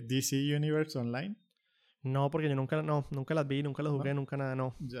DC Universe Online, No, porque yo nunca, no, nunca las vi, nunca las jugué, ¿no? nunca nada,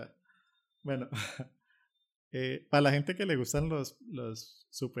 no. Ya. Bueno, para la gente que le gustan los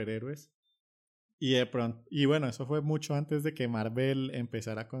superhéroes, y de pronto, y bueno, eso fue mucho antes de que Marvel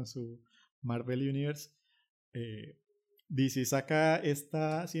empezara con su Marvel Universe. eh, DC saca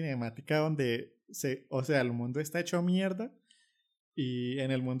esta cinemática donde o sea, el mundo está hecho mierda y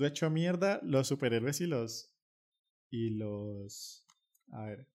en el mundo hecho mierda los superhéroes a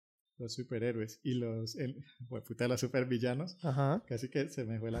ver, los superhéroes y puta, los supervillanos, Ajá, casi que se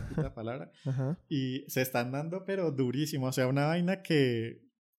me fue la puta palabra, ajá. y se están dando pero durísimo, o sea, una vaina que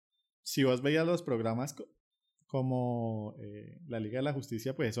si vos veías los programas como la Liga de la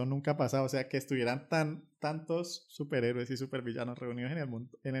Justicia, pues eso nunca ha pasado, o sea, que estuvieran tantos superhéroes y supervillanos reunidos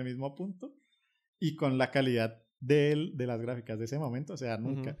en el mismo punto y con la calidad de las gráficas de ese momento, o sea, Ujú.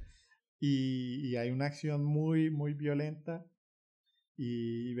 nunca. Y hay una acción muy, muy violenta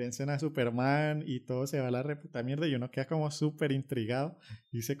y vencen a Superman y todo se va a la reputa mierda y uno queda como súper intrigado.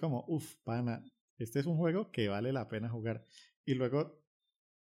 Dice como, uff, pana, este es un juego que vale la pena jugar. Y luego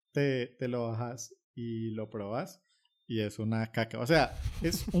te lo bajas y lo probas y es una caca. O sea,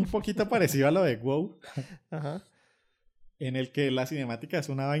 es un poquito parecido a lo de WoW, Ajá. en el que la cinemática es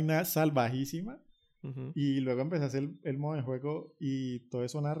una vaina salvajísima Ujú. y luego empezás el modo de juego y todo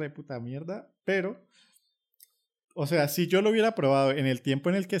es una reputa mierda, pero, o sea, si yo lo hubiera probado en el tiempo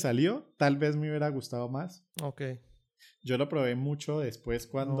en el que salió, tal vez me hubiera gustado más. Ok. Yo lo probé mucho después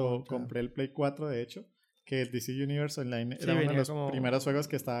No, cuando ya. compré el Play 4, de hecho, que el DC Universe Online Sí, era uno de venía los primeros juegos como...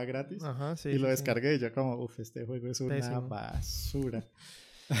 que estaba gratis Ajá, sí, y lo sí, sí. descargué y yo como, uff, este juego es una Pésimo. basura.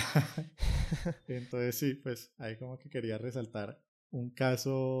 Entonces sí, pues ahí como que quería resaltar un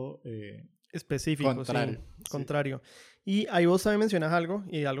caso Específico, sí, contrario, sí. contrario. Y ahí vos también mencionas algo,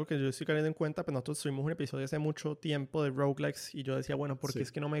 y algo que yo estoy cayendo en cuenta, pues nosotros tuvimos un episodio hace mucho tiempo de roguelikes, y yo decía, bueno, ¿por qué Sí.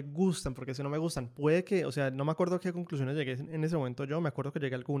 es que no me gustan? ¿Por qué es que no me gustan? Puede que, o sea, no me acuerdo a qué conclusiones llegué en ese momento yo, me acuerdo que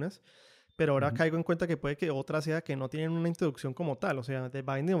llegué a algunas, pero ahora Ujú. caigo en cuenta que puede que otra sea que no tienen una introducción como tal, o sea, The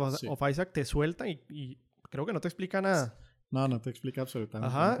Binding Sí. of Isaac te suelta y creo que no te explica nada. No, no te explica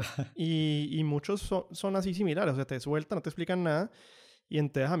absolutamente nada. Ajá, y muchos son así similares, o sea, te sueltan, no te explican nada. Y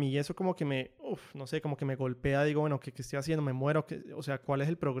entonces a mí eso como que no sé, como que me golpea, digo, bueno, ¿qué estoy haciendo? ¿Me muero? O sea, ¿cuál es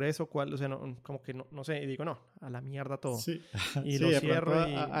el progreso? ¿Cuál? O sea, como que no sé, y digo, no, a la mierda todo. Sí, Y sí, lo de pronto cierro a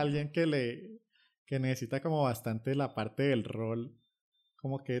y... alguien que necesita como bastante la parte del rol,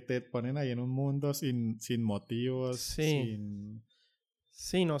 como que te ponen ahí en un mundo sin motivos, Sí,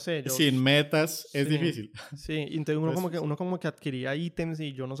 sí, no sé, sin metas, es sí, difícil. sí, y entonces Entonces, uno como que adquiría ítems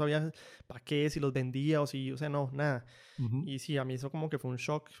y yo no sabía para qué, si los vendía o si, o sea, no, nada. ujú, Y sí, a mí eso como que fue un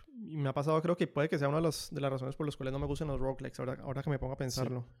shock. Y me ha pasado, creo que puede que sea una de las razones por las cuales no me gustan los roguelikes, ahora que me pongo a sí.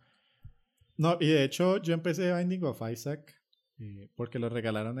 pensarlo. No, y de hecho yo empecé Binding of Isaac porque lo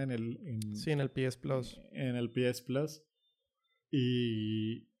regalaron Sí, en el PS Plus. en el PS Plus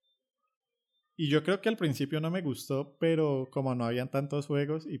y, y yo creo que al principio no me gustó, pero como no habían tantos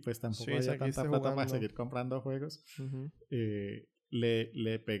juegos y pues tampoco Sí, había tanta seguiste plata para jugando. seguir comprando juegos, Ujú.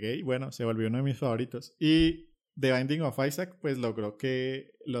 le pegué y bueno, se volvió uno de mis favoritos. Y The Binding of Isaac pues logró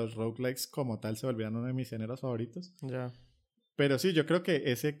que los roguelikes como tal se volvieran uno de mis géneros favoritos. Ya. Pero sí, yo creo que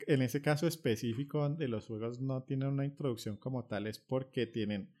en ese caso específico donde los juegos no tienen una introducción como tal es porque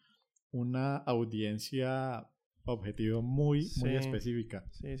tienen una audiencia objetivo muy, muy Sí, específica.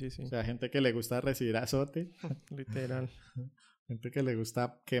 sí, sí, O sí. sea, gente que le gusta recibir azote, Literal. gente que le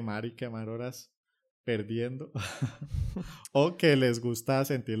gusta quemar y quemar horas perdiendo, o que les gusta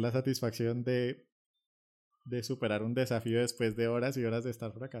sentir la satisfacción de superar un desafío después de horas y horas de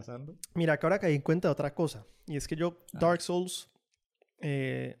estar fracasando. Mira, que ahora caí en cuenta de otra cosa. Y es que A ver. Dark Souls,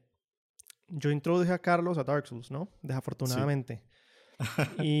 eh, yo introduje a Carlos a Dark Souls, ¿no? Sí. Desafortunadamente.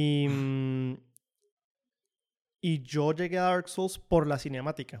 Y, y yo llegué a Dark Souls por la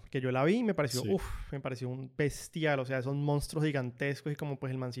cinemática, que yo la vi y me pareció, Sí. uff, me pareció un bestial, o sea, esos monstruos gigantescos y como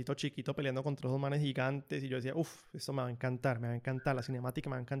pues el mancito chiquito peleando contra esos manes gigantes y yo decía, uff, esto me va a encantar, la cinemática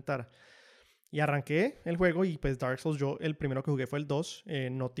me va a encantar. Y arranqué el juego y pues Dark Souls, yo el primero que jugué fue el 2,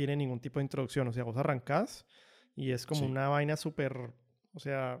 no tiene ningún tipo de introducción, o sea, vos arrancás y es como Sí. una vaina súper, o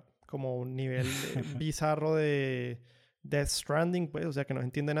sea, como un nivel bizarro de Death Stranding, pues, o sea, que no se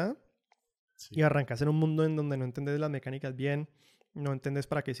entiende nada. Y Sí. arrancas en un mundo en donde no entendés las mecánicas bien, no entendés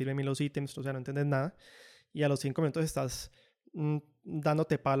para qué sirven los ítems, o sea, no entendés nada. Y a los 5 minutos estás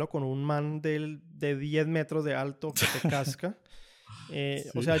dándote palo con un man de 10 metros de alto que te casca. O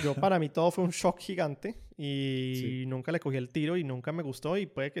Sí. sea, yo para mí todo fue un shock gigante Sí. y nunca le cogí el tiro y nunca me gustó y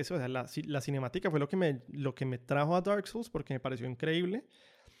puede que eso, o sea, la cinemática fue lo que me trajo a Dark Souls porque me pareció increíble.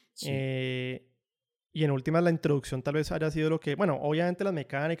 Sí. Eh, y en últimas la introducción tal vez haya sido lo que, bueno, obviamente las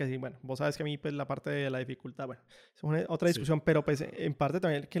mecánicas y bueno, vos sabes que a mí pues la parte de la dificultad, bueno, es otra Sí. discusión, pero pues en parte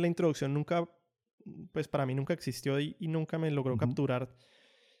también que la introducción nunca, pues para mí nunca existió y nunca me logró Ujú. capturar,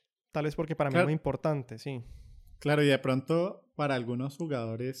 tal vez porque para mí es muy Claro, importante, sí. claro, y de pronto para algunos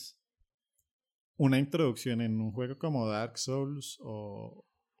jugadores una introducción en un juego como Dark Souls o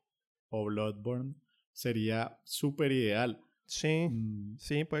Bloodborne sería súper ideal. Sí, Mm,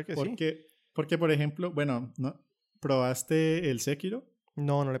 sí, puede que sí. Porque, por ejemplo, bueno, ¿no? ¿Probaste el Sekiro?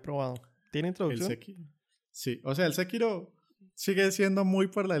 No, no lo he probado. ¿Tiene El introducción? Sekiro. Sí, o sea, el Sekiro sigue siendo muy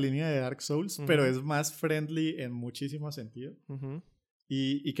por la línea de Dark Souls, pero Ujú, es más friendly en muchísimos sentidos. ujú.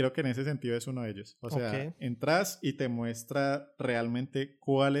 Y creo que en ese sentido es uno de ellos. O Ok, sea, entras y te muestra realmente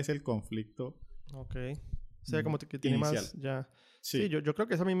cuál es el conflicto ok. O sea, como que tiene más inicial. ya. Sí, Sí, yo creo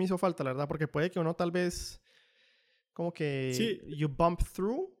que eso a mí me hizo falta, la verdad, porque puede que uno tal vez como que sí. you bump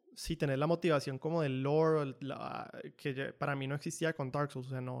through si tenés la motivación como del lore, que para mí no existía con Dark Souls,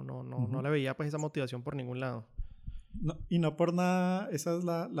 o sea, no Ujú. le veía pues esa motivación por ningún lado. Y no por nada, esa es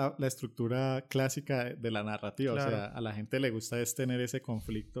la estructura clásica de la narrativa. O Claro, sea, a la gente le gusta es tener ese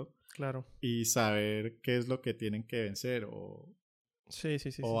conflicto claro. y saber qué es lo que tienen que vencer Sí,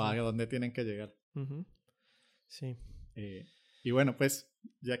 sí, sí, sí, o a sí. dónde tienen que llegar. Ujú, sí. Eh, y bueno, pues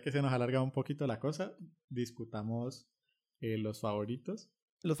ya que se nos ha alargado un poquito la cosa, discutamos los favoritos.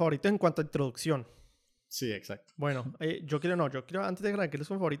 Los favoritos en cuanto a introducción. Sí, exacto. Bueno, yo quiero, antes de arrancar los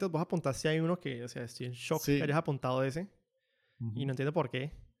favoritos, vos apuntaste hay uno que, o sea, estoy en shock que hayas Sí. apuntado ese. Y Ujú. no entiendo por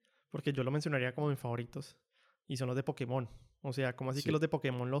qué. Porque yo lo mencionaría como mis favoritos. Y son los de Pokémon. O sea, ¿cómo así que Sí. los de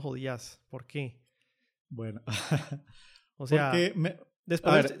Pokémon los odias? ¿Por qué? Bueno. O sea, Porque a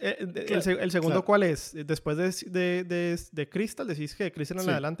después ver, el segundo, claro, ¿cuál es? Después de Crystal, ¿decís que de Crystal en sí,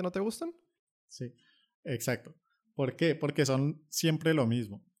 adelante no te gustan? sí, exacto. ¿Por qué? Porque son siempre lo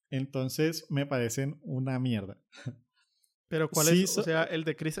mismo. Entonces me parecen una mierda. Pero ¿cuál es? Sí, O sea, el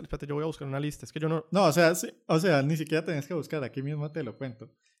de Crystal. Espérate, yo voy a buscar una lista. Es que yo no. no, o sea, sí, o sea, ni siquiera tenés que buscar, aquí mismo te lo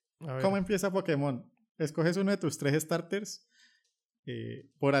cuento. A ¿Cómo ver. empieza Pokémon? Escoges uno de tus 3 starters.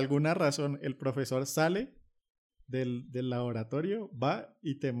 Por alguna razón, el profesor sale del laboratorio, va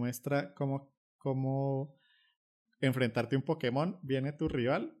y te muestra cómo enfrentarte a un Pokémon. Viene tu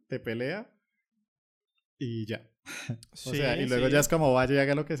rival, te pelea y ya. O sea, y Sí, luego ya sí. es como vaya y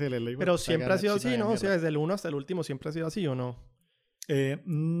haga lo que se le Pero puta siempre ha gana, sido chino así, de ¿no? O sea, mierda. desde el uno hasta el último siempre ha sido así o no.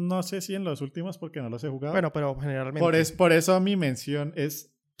 No sé si en los últimos porque no los he jugado. Bueno, pero generalmente. Por eso mi mención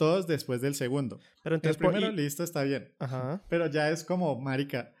es todos después del segundo. Pero El entonces, primero, listo, está bien. ajá. Pero ya es como,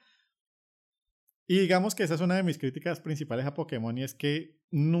 marica. Y digamos que esa es una de mis críticas principales a Pokémon y es que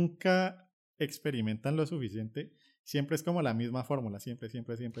nunca experimentan lo suficiente. Siempre es como la misma fórmula, siempre,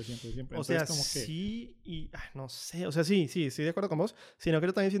 siempre, siempre, siempre, siempre. O Entonces sea, como que, sí y no sé, o sea, sí, sí, estoy de acuerdo con vos, sino que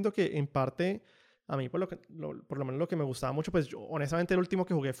yo también siento que en parte a mí por lo menos lo que me gustaba mucho, pues yo honestamente el último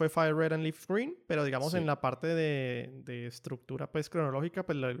que jugué fue Fire Red and Leaf Green, pero digamos en sí, la parte de estructura pues cronológica,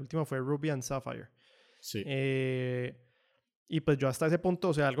 pues el último fue Ruby and Sapphire. sí, Eh, y pues yo hasta ese punto,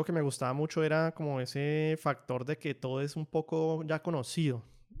 o sea, algo que me gustaba mucho era como ese factor de que todo es un poco ya conocido.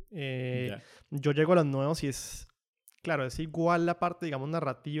 Eh, ya, yo llego a los nuevos y es, claro, es igual la parte, digamos,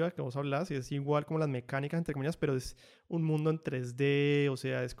 narrativa que vos hablás y es igual como las mecánicas, entre comillas, pero es un mundo en 3D, o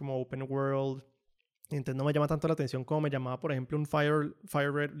sea, es como open world. Entonces no me llama tanto la atención como me llamaba, por ejemplo, un Fire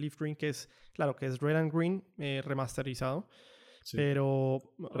Red Leaf Green, que es, claro, que es Red and Green remasterizado, sí. pero,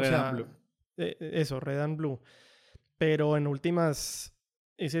 o Red and sea, Blue. eso, Red and Blue. Pero en últimas,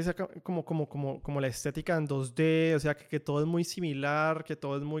 es esa como la estética en 2D, o sea, que todo es muy similar, que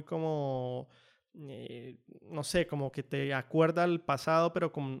todo es muy como, no sé, como que te acuerda al pasado,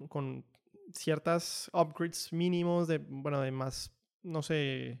 pero con ciertas upgrades mínimos de, bueno, de más, no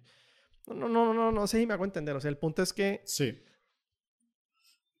sé, no sé si me hago entender, o sea, el punto es que, Sí,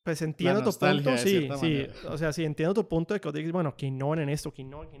 pues la entiendo tu punto, nostalgia de sí, cierta sí, manera. o sea, sí entiendo tu punto de que vos dices, bueno, que innoven en esto, que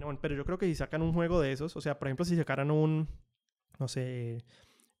innoven, pero yo creo que si sacan un juego de esos, o sea, por ejemplo, si sacaran no sé,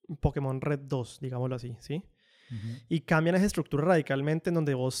 Pokémon Red 2, digámoslo así, ¿sí? Ujú. Y cambian esa estructura radicalmente en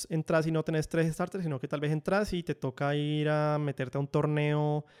donde vos entras y no tenés 3 starters, sino que tal vez entras y te toca ir a meterte a un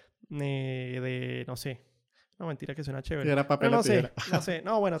torneo de, no sé, no, mentira que suena chévere. Piedra, Pero papel o no tijera. sé,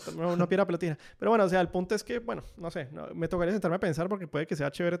 no, bueno, no piedra pelotina. Pero bueno, o sea, el punto es que, bueno, no sé, me tocaría sentarme a pensar porque puede que sea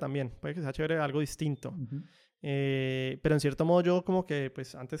chévere también, puede que sea chévere algo distinto. Ujú. Pero en cierto modo yo como que,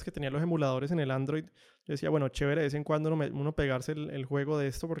 pues antes que tenía los emuladores en el Android, yo decía, bueno, chévere de vez en cuando uno pegarse el juego de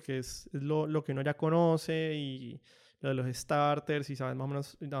esto porque es lo que uno ya conoce y lo de los starters y sabes más o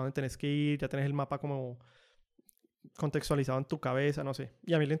menos a dónde tenés que ir, ya tenés el mapa como contextualizado en tu cabeza, no sé.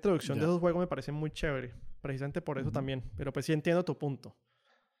 Y a mí la introducción de Ya. esos juegos me parece muy chévere, precisamente por eso Ujú. también. Pero pues sí entiendo tu punto,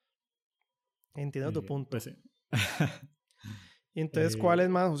 entiendo tu Pues punto. sí. Y entonces, ¿cuál Eh, es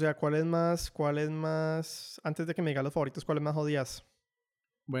más? O sea, cuál es más, antes de que me digas los favoritos, cuál es más odias?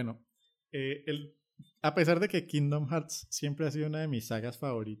 bueno, eh, el, a pesar de que Kingdom Hearts siempre ha sido una de mis sagas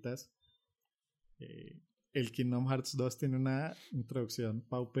favoritas, eh, el Kingdom Hearts 2 tiene una introducción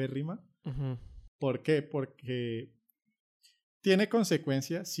paupérrima. Ujú. ¿Por qué? Porque tiene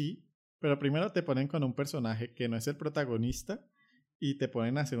consecuencias, sí, pero primero te ponen con un personaje que no es el protagonista y te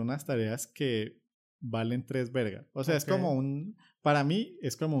ponen a hacer unas tareas que valen 3 vergas. O sea, es Ok. como para mí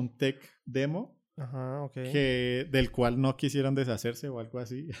es como un tech demo Ajá, ok. del cual no quisieron deshacerse o algo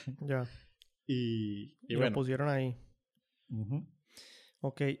así. Ya. Y Y lo bueno. pusieron ahí. Ujú.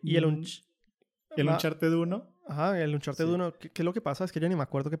 Ok. Y Mm, el ma- Uncharted 1, Ajá, el Uncharted sí. 1. ¿Qué es lo que pasa? Es que yo ni me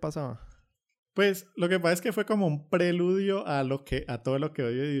acuerdo qué pasaba. Pues lo que pasa es que fue como un preludio a todo lo que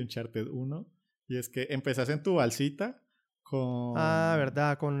odio de Uncharted 1. Y es que empezás en tu balsita Ah, con,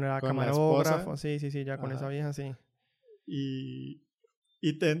 verdad, con la con la esposa. camarógrafo. Sí, sí, sí, ya con esa Ajá. vieja, sí. Y,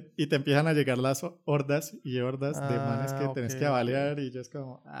 y te empiezan a llegar las hordas y hordas de manes Ah, que ok, tenés que ok. avalear. Y yo es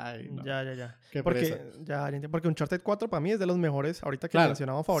como, ay, no, Ya, ya, ya. qué presa. Porque, ya entiendo. Porque Uncharted 4 para mí es de los mejores. Ahorita que Claro,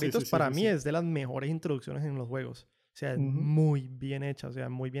 mencionamos sí, sí, favoritos, sí, para sí, mí sí. es de las mejores introducciones en los juegos. O sea, es Ujú. muy bien hecha. O sea,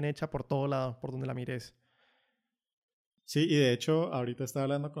 muy bien hecha por todo lado, por donde la mires. Sí, y de hecho, ahorita estaba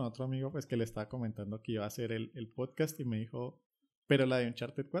hablando con otro amigo, pues que le estaba comentando que iba a hacer el podcast y me dijo, pero la de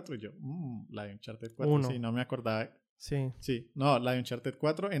Uncharted 4. Y yo, la de Uncharted 4, sí, Uno. no me acordaba. Sí. Sí, no, la de Uncharted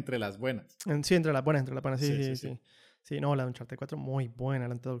 4 entre las buenas. Sí, entre las buenas, sí, Sí, sí, sí, sí. sí. Sí, no, la de Uncharted 4 muy buena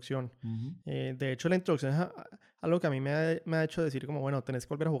la introducción. Ujú. De hecho, la introducción es algo que a mí me ha hecho decir como, bueno, tenés que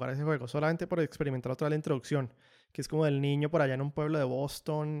volver a jugar ese juego, solamente por experimentar otra vez la introducción, que es como del niño por allá en un pueblo de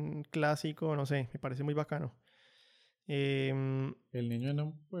Boston clásico, no sé, me parece muy bacano. Em, El niño en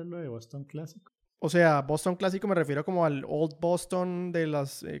un pueblo de Boston clásico. o sea, Boston clásico me refiero como al Old Boston de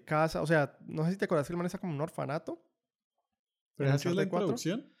las casas, o sea, no sé si te acuerdas que el man está como en un orfanato Pero en esa sí es la Uncharted 4.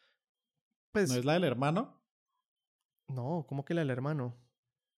 introducción, ¿no Pues, es la del hermano? no, ¿cómo que la del hermano?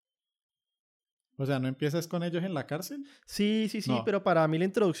 O sea, ¿no empiezas con ellos en la cárcel? Sí, sí, sí, No, pero para mí la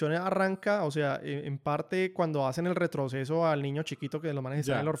introducción arranca, o sea, en parte cuando hacen el retroceso al niño chiquito que los manes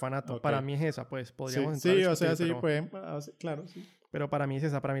están en el ya, orfanato. ok. Para mí es esa, pues Sí, podríamos entrar a sí, o sea, discutir, sí, pueden, sí, claro, sí. pero para mí es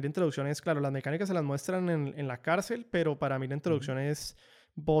esa. Para mí la introducción es, claro, las mecánicas se las muestran en la cárcel, pero para mí la Ujú. introducción es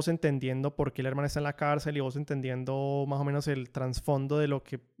vos entendiendo por qué el hermano está en la cárcel y vos entendiendo más o menos el trasfondo de lo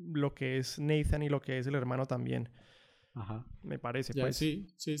que es Nathan y lo que es el hermano también. Ajá. Me parece, Ya, pues.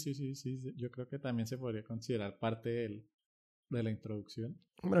 sí, sí, sí, sí, sí, sí. Yo creo que también se podría considerar parte de la introducción.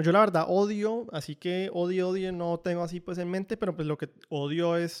 Bueno, yo la verdad odio, así que odio, no tengo así pues en mente, pero pues lo que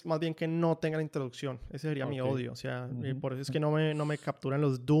odio es más bien que no tenga la introducción. Ese sería mi Ok. odio. O sea, Ujú. por eso es que no me capturan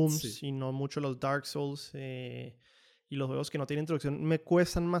los Dooms Sí. y no mucho los Dark Souls y los juegos que no tienen introducción. Me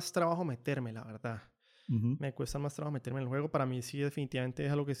cuestan más trabajo meterme, la verdad. Ujú. Me cuesta más trabajo meterme en el juego. Para mí sí, definitivamente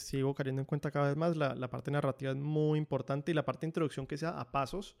es algo que sigo cayendo en cuenta cada vez más. La parte narrativa es muy importante y la parte de introducción que sea a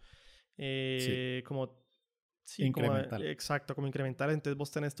pasos, Sí. como sí, como Incremental. exacto, como incremental. Entonces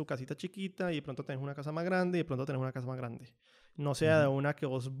vos tenés tu casita chiquita y de pronto tenés una casa más grande y de pronto tenés una casa más grande. No sea de Ujú. una que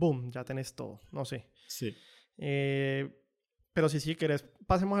vos, boom, ya tenés todo. No sé. Sí. Eh, pero si querés,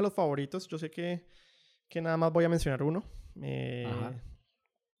 pasemos a los favoritos. Yo sé que nada más voy a mencionar uno. Ajá.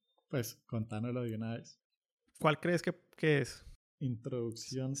 Pues contánoslo de una vez. ¿Cuál crees que es?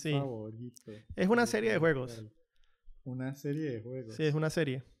 Introducción Sí, favorito. es una serie de Déjame juegos. buscarlo. Una serie de Sí, es juegos. una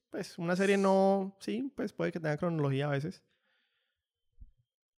serie. Pues una serie no, sí, pues puede que tenga cronología a veces.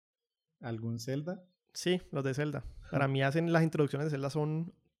 ¿Algún Zelda? Sí, los de Zelda. Para mí hacen las introducciones de Zelda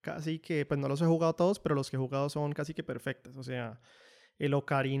son casi que, pues no los he jugado todos, pero los que he jugado son casi que perfectas. O sea, el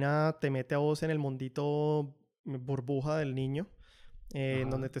Ocarina te mete a vos en el mundito burbuja del niño, en Ajá.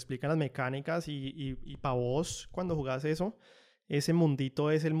 donde te explican las mecánicas y para vos, cuando jugás eso, ese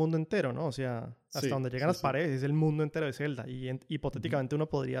mundito es el mundo entero, ¿no? O sea, hasta Sí, donde llegan sí, las sí. paredes es el mundo entero de Zelda y Ujú. hipotéticamente uno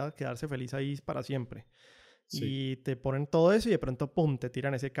podría quedarse feliz ahí para siempre. Sí. Y te ponen todo eso y de pronto, pum, te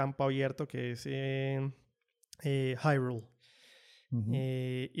tiran ese campo abierto que es Hyrule. Ujú.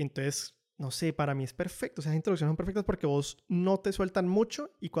 Y entonces, no sé, para mí es perfecto. O sea, las introducciones son perfectas porque vos no te sueltan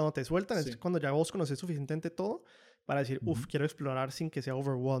mucho y cuando te sueltan es Sí. cuando ya vos conoces suficientemente todo para decir, uff, Ujú. quiero explorar sin que sea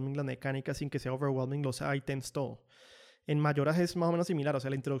overwhelming la mecánica, sin que sea overwhelming los ítems, todo. En Mayoras es más o menos similar, o sea,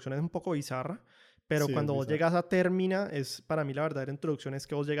 la introducción es un poco bizarra, pero Sí, es cuando vos bizarro. llegas a Termina, es para mí la verdadera introducción es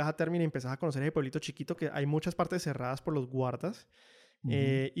que vos llegas a Termina y empezás a conocer ese pueblito chiquito que hay muchas partes cerradas por los guardas Ujú.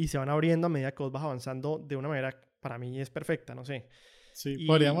 y se van abriendo a medida que vos vas avanzando de una manera, para mí es perfecta, no sé. Sí, Y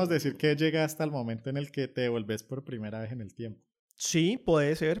podríamos decir que llega hasta el momento en el que te devuelves por primera vez en el tiempo. sí,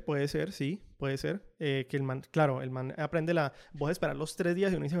 puede ser, sí, puede ser. Que el man, claro, el man aprende vos esperar los 3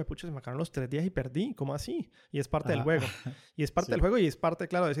 días y uno dice, me pucha, se me acabaron los 3 días y perdí, ¿cómo así? Y es parte del Ajá. juego. Y es parte del Sí, juego y es parte,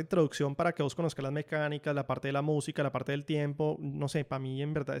 claro, de esa introducción para que vos conozcas las mecánicas, la parte de la música, la parte del tiempo. No sé, para mí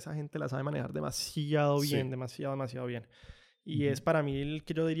en verdad esa gente la sabe manejar demasiado bien, sí. demasiado, demasiado bien. Y Ujú. es para mí el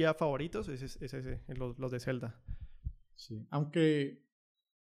que yo diría favoritos, es ese, los de Zelda. Sí. Aunque,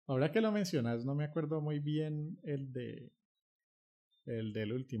 Ahora que lo mencionas, no me acuerdo muy bien el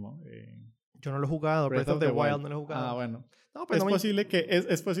del último. Yo no lo he jugado, Breath of the Wild no lo he jugado. Ah, bueno. No, pues Es no me... posible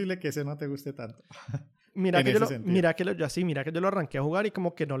es posible que ese no te guste tanto. Mira En que yo ese lo, sentido. mira que yo lo arranqué a jugar y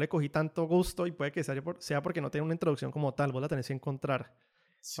como que no le cogí tanto gusto y puede que sea porque no tiene una introducción como tal, vos la tenés que encontrar.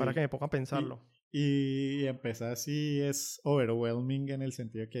 Ahora Sí. que me pongo a pensarlo. Y empezar así es overwhelming en el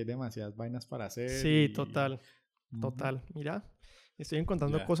sentido que hay demasiadas vainas para hacer. Sí, y... total. Ujú. Total. Mira, estoy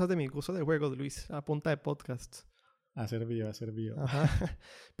encontrando Ya. cosas de mis gustos de juegos, Luis, a punta de podcasts. Ha servido, ha servido. Ajá.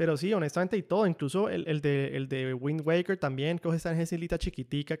 Pero sí, honestamente y todo, incluso el de Wind Waker también, coge esta islita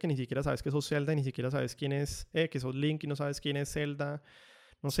chiquitica que ni siquiera sabes que sos Zelda, ni siquiera sabes quién es, que sos Link y no sabes quién es Zelda.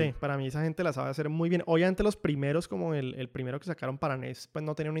 No Sí. sé, para mí esa gente la sabe hacer muy bien. Obviamente los primeros, como el primero que sacaron para NES, pues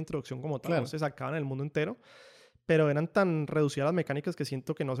no tenía una introducción como tal, Claro. no se sacaban el mundo entero, pero eran tan reducidas las mecánicas que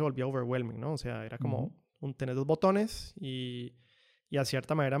siento que no se volvía overwhelming, ¿no? O sea, era como tener dos botones y a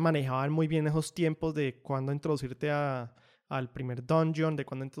cierta manera manejaban muy bien esos tiempos de cuándo introducirte al primer dungeon, de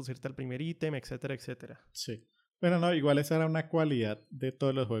cuándo introducirte al primer ítem, etcétera, etcétera. Sí. Bueno, no, igual esa era una cualidad de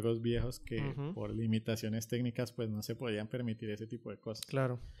todos los juegos viejos que Ujú. por limitaciones técnicas pues no se podían permitir ese tipo de cosas.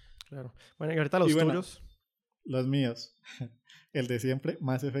 Claro, claro. Bueno, y ahorita los bueno, tuyos. Los míos. El de siempre,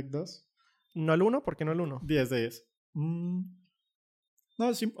 Mass Effect 2. ¿No el 1? ¿Por qué no el 1? 10 de 10.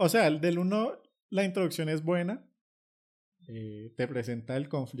 No, sí, o sea, el del 1, la introducción es buena. Te presenta el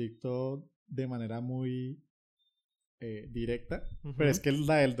conflicto de manera muy directa. Pero es que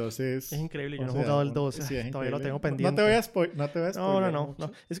la del 2 es... Es increíble, yo o no he sea, jugado el 2, sí, es todavía lo increíble. tengo pendiente. No te voy a spoilear No.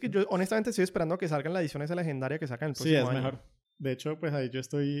 mucho. Es que yo honestamente estoy esperando a que salga en la edición esa legendaria que sacan el Sí, próximo es año. mejor. De hecho, pues ahí yo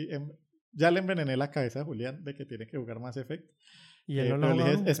estoy... Ya le envenené la cabeza a Julián de que tiene que jugar Mass Effect. Y él no lo Pero ha le jugado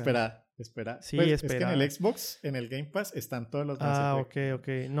dije, nunca. espera. Sí, Pues, espera. es que en el Xbox, en el Game Pass, están todos los Mass Effect. Ok.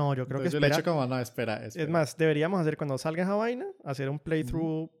 No, yo creo Entonces que yo le he espera. hecho como, no, espera. Es más, deberíamos hacer cuando salga esa vaina, hacer un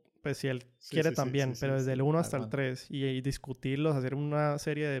playthrough, pues si él quiere Sí, también, pero desde el 1 hasta el aguanta. 3 y discutirlos, hacer una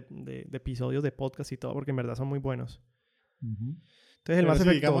serie de episodios de podcast y todo, porque en verdad son muy buenos. Entonces el Pero Mass sí,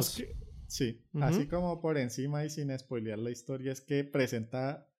 Effect digamos 2. que, sí, así como por encima y sin spoilear la historia, es que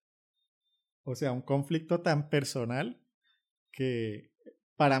presenta, o sea, un conflicto tan personal que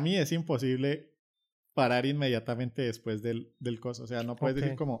para mí es imposible parar inmediatamente después del coso. O sea, no puedes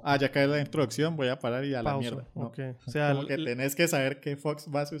decir como, ya cae la introducción, voy a parar y a la Pausa. mierda. No. Ok. O sea, Como que tenés que saber qué Fox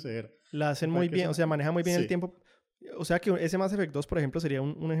va a suceder. la hacen Para muy que bien, o sea, maneja muy bien el sí. tiempo. O sea que ese Mass Effect 2, por ejemplo, sería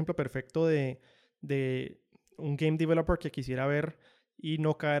un ejemplo perfecto de un game developer que quisiera ver y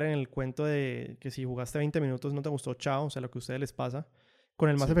no caer en el cuento de que si jugaste 20 minutos no te gustó, chao, o sea, lo que a ustedes les pasa. Con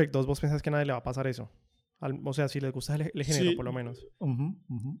el Mass Sí. Effect 2 vos pensás que a nadie le va a pasar eso. O sea, si les gusta el género, Sí, por lo menos.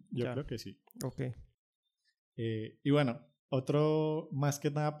 yo Ya. creo que sí. Ok. Y bueno, otro más que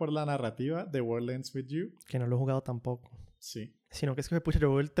nada por la narrativa, The World Ends With You. Que no lo he jugado tampoco. Sí. Sino que es que, pucha, yo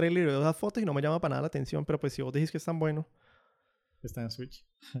veo el trailer y veo las fotos y no me llama para nada la atención, pero pues si vos decís que es tan bueno. Está en Switch.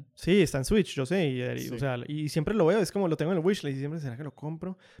 Sí, está en Switch, yo sé. Sí. O sea, y siempre lo veo, es como lo tengo en el wishlist y siempre, ¿será que lo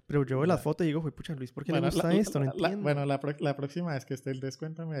compro? Pero yo veo las fotos y digo, pucha, Luis, ¿por qué le gusta esto? No entiendo. Bueno, la próxima vez que esté el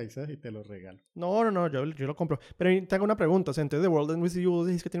descuento me avisas y te lo regalo. No, yo lo compro. Pero te hago una pregunta, o sea, entonces The World Ends With You vos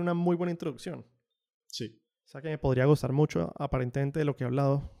decís que tiene una muy buena introducción. Sí. O sea, que me podría gustar mucho, aparentemente, de lo que he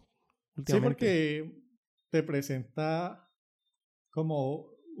hablado últimamente. Sí, porque te presenta como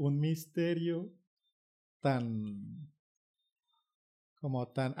un misterio tan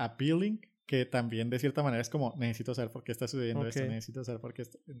appealing que también de cierta manera es como necesito saber por qué está sucediendo esto, necesito saber por qué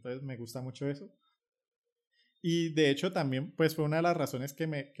entonces me gusta mucho eso. Y de hecho también pues fue una de las razones que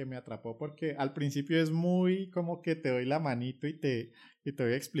me atrapó porque al principio es muy como que te doy la manito y te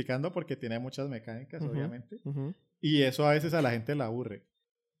voy explicando porque tiene muchas mecánicas obviamente y eso a veces a la gente la aburre.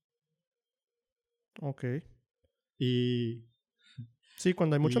 Ok. Y sí,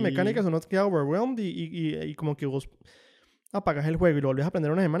 cuando hay muchas mecánicas uno queda overwhelmed y como que vos apagas el juego y lo volvés a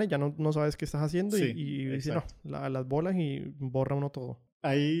aprender una semana y ya no sabes qué estás haciendo y dices no, las bolas y borra uno todo.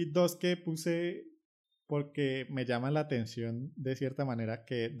 Hay dos que puse porque me llaman la atención de cierta manera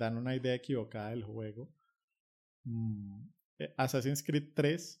que dan una idea equivocada del juego. Assassin's Creed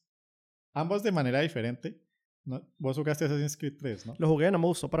 3, ambos de manera diferente. ¿No? Vos jugaste Assassin's Creed 3, ¿no? Lo jugué, no me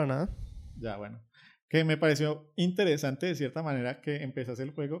gustó para nada. Ya, bueno. Que me pareció interesante de cierta manera que empezás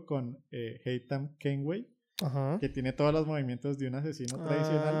el juego con Haytham Kenway, que tiene todos los movimientos de un asesino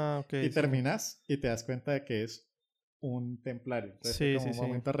tradicional, y terminas y te das cuenta de que es un templario. Entonces un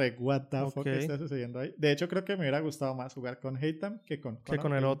momento what the fuck que está sucediendo ahí. De hecho, creo que me hubiera gustado más jugar con Haytham que con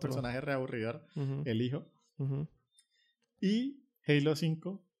el otro personaje reaburridor, el hijo. Y Halo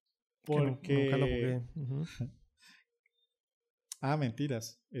 5 porque nunca lo jugué.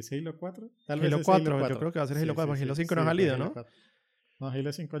 Mentiras. ¿Es Halo 4? Tal vez Halo 4, yo creo que va a ser Halo 4, porque Halo 5 no ha salido, ¿no? No,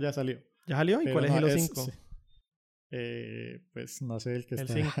 Halo 5 ya salió. ¿Ya salió? ¿Y Pero cuál es no, Halo 5? sí. Pues no sé el que El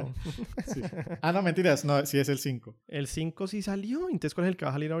está. 5. Sí. Ah, no, mentiras. No, sí es el 5. El 5 sí salió. Entonces, ¿cuál es el que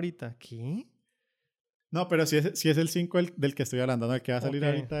va a salir ahorita? ¿Qué? No, pero sí es el 5 del que estoy hablando. No, el que va a salir Ok,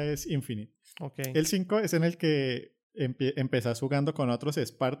 ahorita es Infinite. ok. El 5 es en el que empezás jugando con otros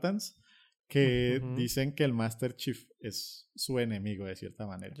Spartans que Ujú, dicen que el Master Chief es su enemigo de cierta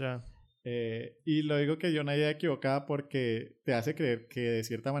manera. ya, Y lo digo que yo una idea equivocada porque te hace creer que de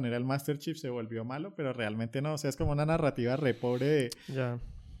cierta manera el Master Chief se volvió malo, pero realmente no. O sea, es como una narrativa re pobre de ya,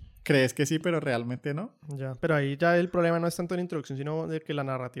 crees que sí, pero realmente no. ya. Pero ahí ya el problema no es tanto en la introducción, sino de que la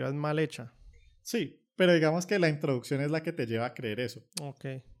narrativa es mal hecha. Sí, pero digamos que la introducción es la que te lleva a creer eso. Ok,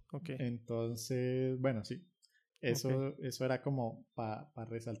 ok, Entonces, bueno, sí. ok, Eso era como para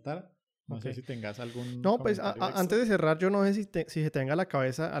resaltar. No ok. sé si tengas algún No, pues comentario antes extra. de cerrar, yo no sé si se tenga a la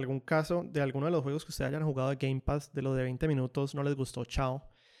cabeza algún caso de alguno de los juegos que ustedes hayan jugado de Game Pass, de los de 20 minutos, no les gustó, chao.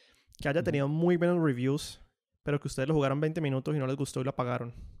 Que haya Ujú. tenido muy buenos reviews, pero que ustedes lo jugaron 20 minutos y no les gustó y lo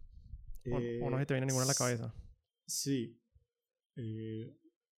apagaron. O no se te viene ninguno a la S- cabeza. sí.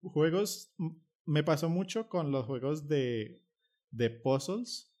 Juegos. Me pasó mucho con los juegos de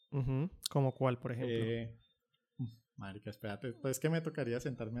puzzles. Ujú, ¿como cuál, por ejemplo? Eh, Marica, espérate. Pues es que me tocaría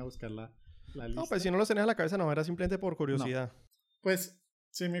sentarme a buscar la No, pues lista. si no los tenés a la cabeza, no, era simplemente por No. curiosidad. Pues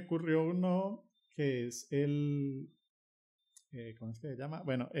se me ocurrió uno que es ¿cómo es que se llama?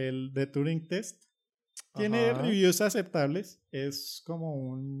 Bueno, el de Turing Test. Tiene Ajá, reviews aceptables. Es como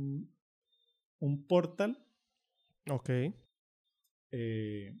un portal. ok,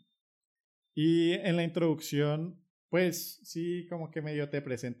 eh, y en la introducción, pues sí, como que medio te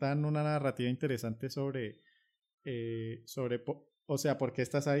presentan una narrativa interesante o sea, por qué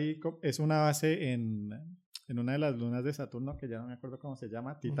estás ahí. Es una base en una de las lunas de Saturno, que ya no me acuerdo cómo se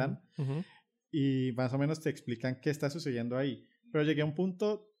llama, ujú, Titán. ujú, Y más o menos te explican qué está sucediendo ahí. Pero llegué a un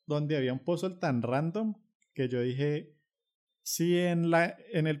punto donde había un puzzle tan random que yo dije, si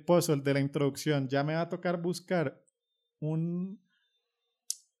en el puzzle de la introducción ya me va a tocar buscar un,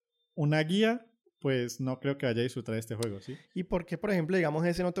 una guía, pues no creo que vaya a disfrutar de este juego, ¿sí? ¿Y por qué, por ejemplo, digamos,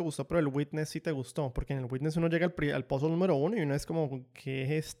 ese no te gustó, pero el Witness sí te gustó? Porque en el Witness uno llega al puzzle número 1 y uno es como, ¿qué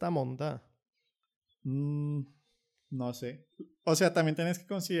es esta monda? Mm, no sé. O sea, también tienes que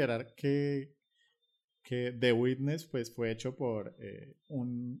considerar que The Witness pues, fue hecho por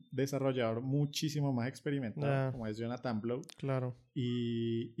un desarrollador muchísimo más experimentado, Ya, como es Jonathan Blow. claro.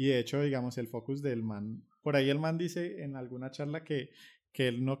 Y de hecho, digamos, el focus del man, por ahí el man dice en alguna charla que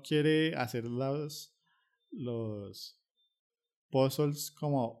él no quiere hacer los puzzles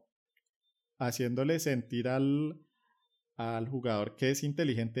como haciéndole sentir al jugador que es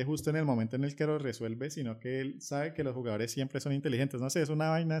inteligente justo en el momento en el que lo resuelve, sino que él sabe que los jugadores siempre son inteligentes. No sé, es una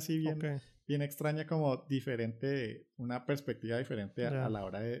vaina así Ok, bien extraña, como diferente, una perspectiva diferente a ya. la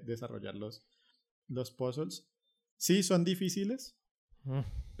hora de desarrollar los puzzles. Sí, son difíciles, Mm.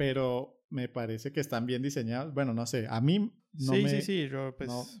 pero me parece que están bien diseñados. Bueno, no sé, a mí no Sí, sí, me, sí, yo no,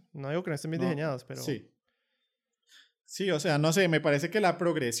 pues no digo que no estén bien no, diseñados, pero... sí. Sí, o sea, no sé, me parece que la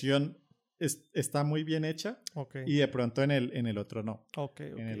progresión está muy bien hecha Ok, y de pronto en el otro no. ok,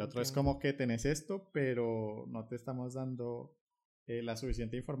 En ok, el otro es entiendo. como que tenés esto, pero no te estamos dando la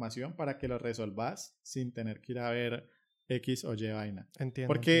suficiente información para que lo resolvas sin tener que ir a ver X o Y vaina.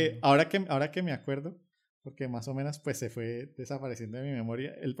 Entiendo, Porque entiendo. ahora que me acuerdo, porque más o menos pues se fue desapareciendo de mi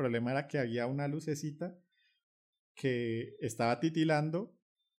memoria, el problema era que había una lucecita que estaba titilando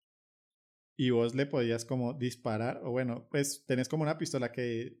y vos le podías como disparar, o bueno, pues tenés como una pistola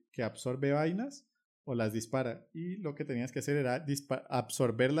que absorbe vainas o las dispara, y lo que tenías que hacer era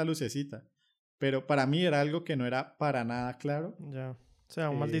absorber la lucecita. Pero para mí era algo que no era para nada claro. Ya. O sea,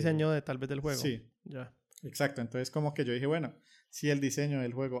 un mal Eh, diseño de tal vez del juego. sí, Ya. exacto. Entonces como que yo dije, bueno, si el diseño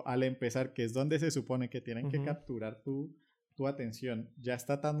del juego al empezar, que es donde se supone que tienen que Ujú. capturar tu atención, ya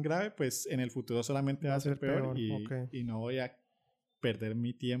está tan grave, pues en el futuro solamente va Va a a ser ser peor peor. Ok, y no voy a perder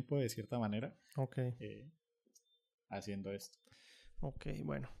mi tiempo de cierta manera ok, eh, haciendo esto. ok,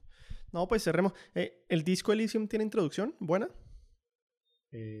 bueno. No, pues cerremos. ¿El disco Elysium tiene introducción? ¿Buena?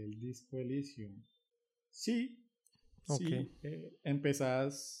 El disco Elysium. Sí, Ok. sí.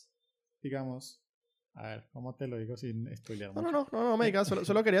 Empezás, digamos, a ver, ¿cómo te lo digo sin spoilear No, no, mucho? no, no, no me Eh, digas.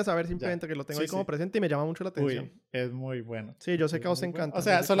 Solo quería saber ya, simplemente que lo tengo ahí sí, como sí. presente y me llama mucho la atención. Uy, es muy bueno. Sí, yo sé que Es a vos te muy bueno. O encanta. Yo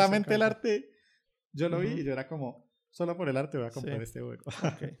sea, sé que a vos te solamente el encanta. arte, yo lo vi Ujú. y yo era como, solo por el arte voy a Sí, comprar este juego.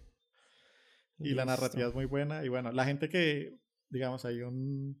 ok. Y la Listo. narrativa es muy buena. Y bueno, la gente que, digamos, hay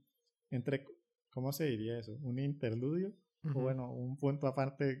entre, ¿cómo se diría eso? Un interludio, o Ujú. bueno, un punto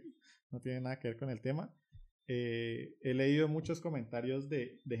aparte, no tiene nada que ver con el tema. He leído muchos comentarios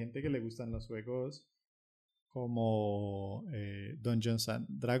de gente que le gustan los juegos como Dungeons and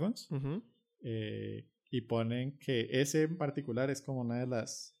Dragons. Ujú. Y ponen que ese en particular es como una de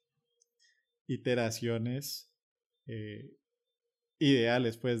las iteraciones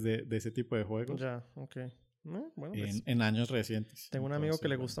ideales pues de ese tipo de juegos Ya, ok. Bueno, pues en años recientes. tengo un amigo que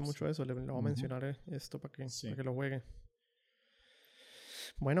le Entonces, gusta bueno, mucho sí. eso. Le voy a Ujú. mencionar esto para Sí, que lo juegue.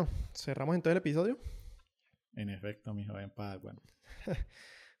 Bueno, cerramos entonces el episodio. en efecto, mi joven Padawan.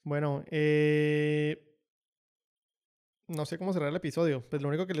 Bueno, no sé cómo cerrar el episodio. Pues lo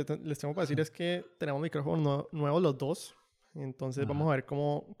único que les tengo para decir es que tenemos micrófonos nuevos los dos. Entonces vamos Ajá. a ver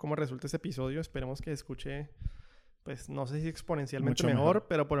cómo resulta ese episodio. Esperemos que escuche, pues no sé si exponencialmente Mucho mejor, mejor.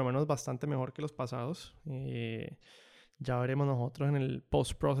 pero por lo menos bastante mejor que los pasados. Ya veremos nosotros en el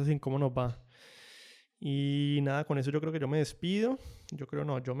post-processing cómo nos va. Y nada, con eso yo creo que yo me despido.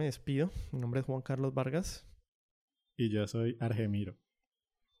 Yo me despido. Mi nombre es Juan Carlos Vargas. Y yo soy Argemiro.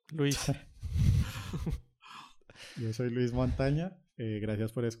 Luis. Yo soy Luis Montaña.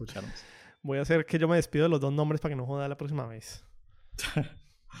 Gracias por escucharnos. Voy a hacer que yo me despido de los dos nombres para que no joda la próxima vez.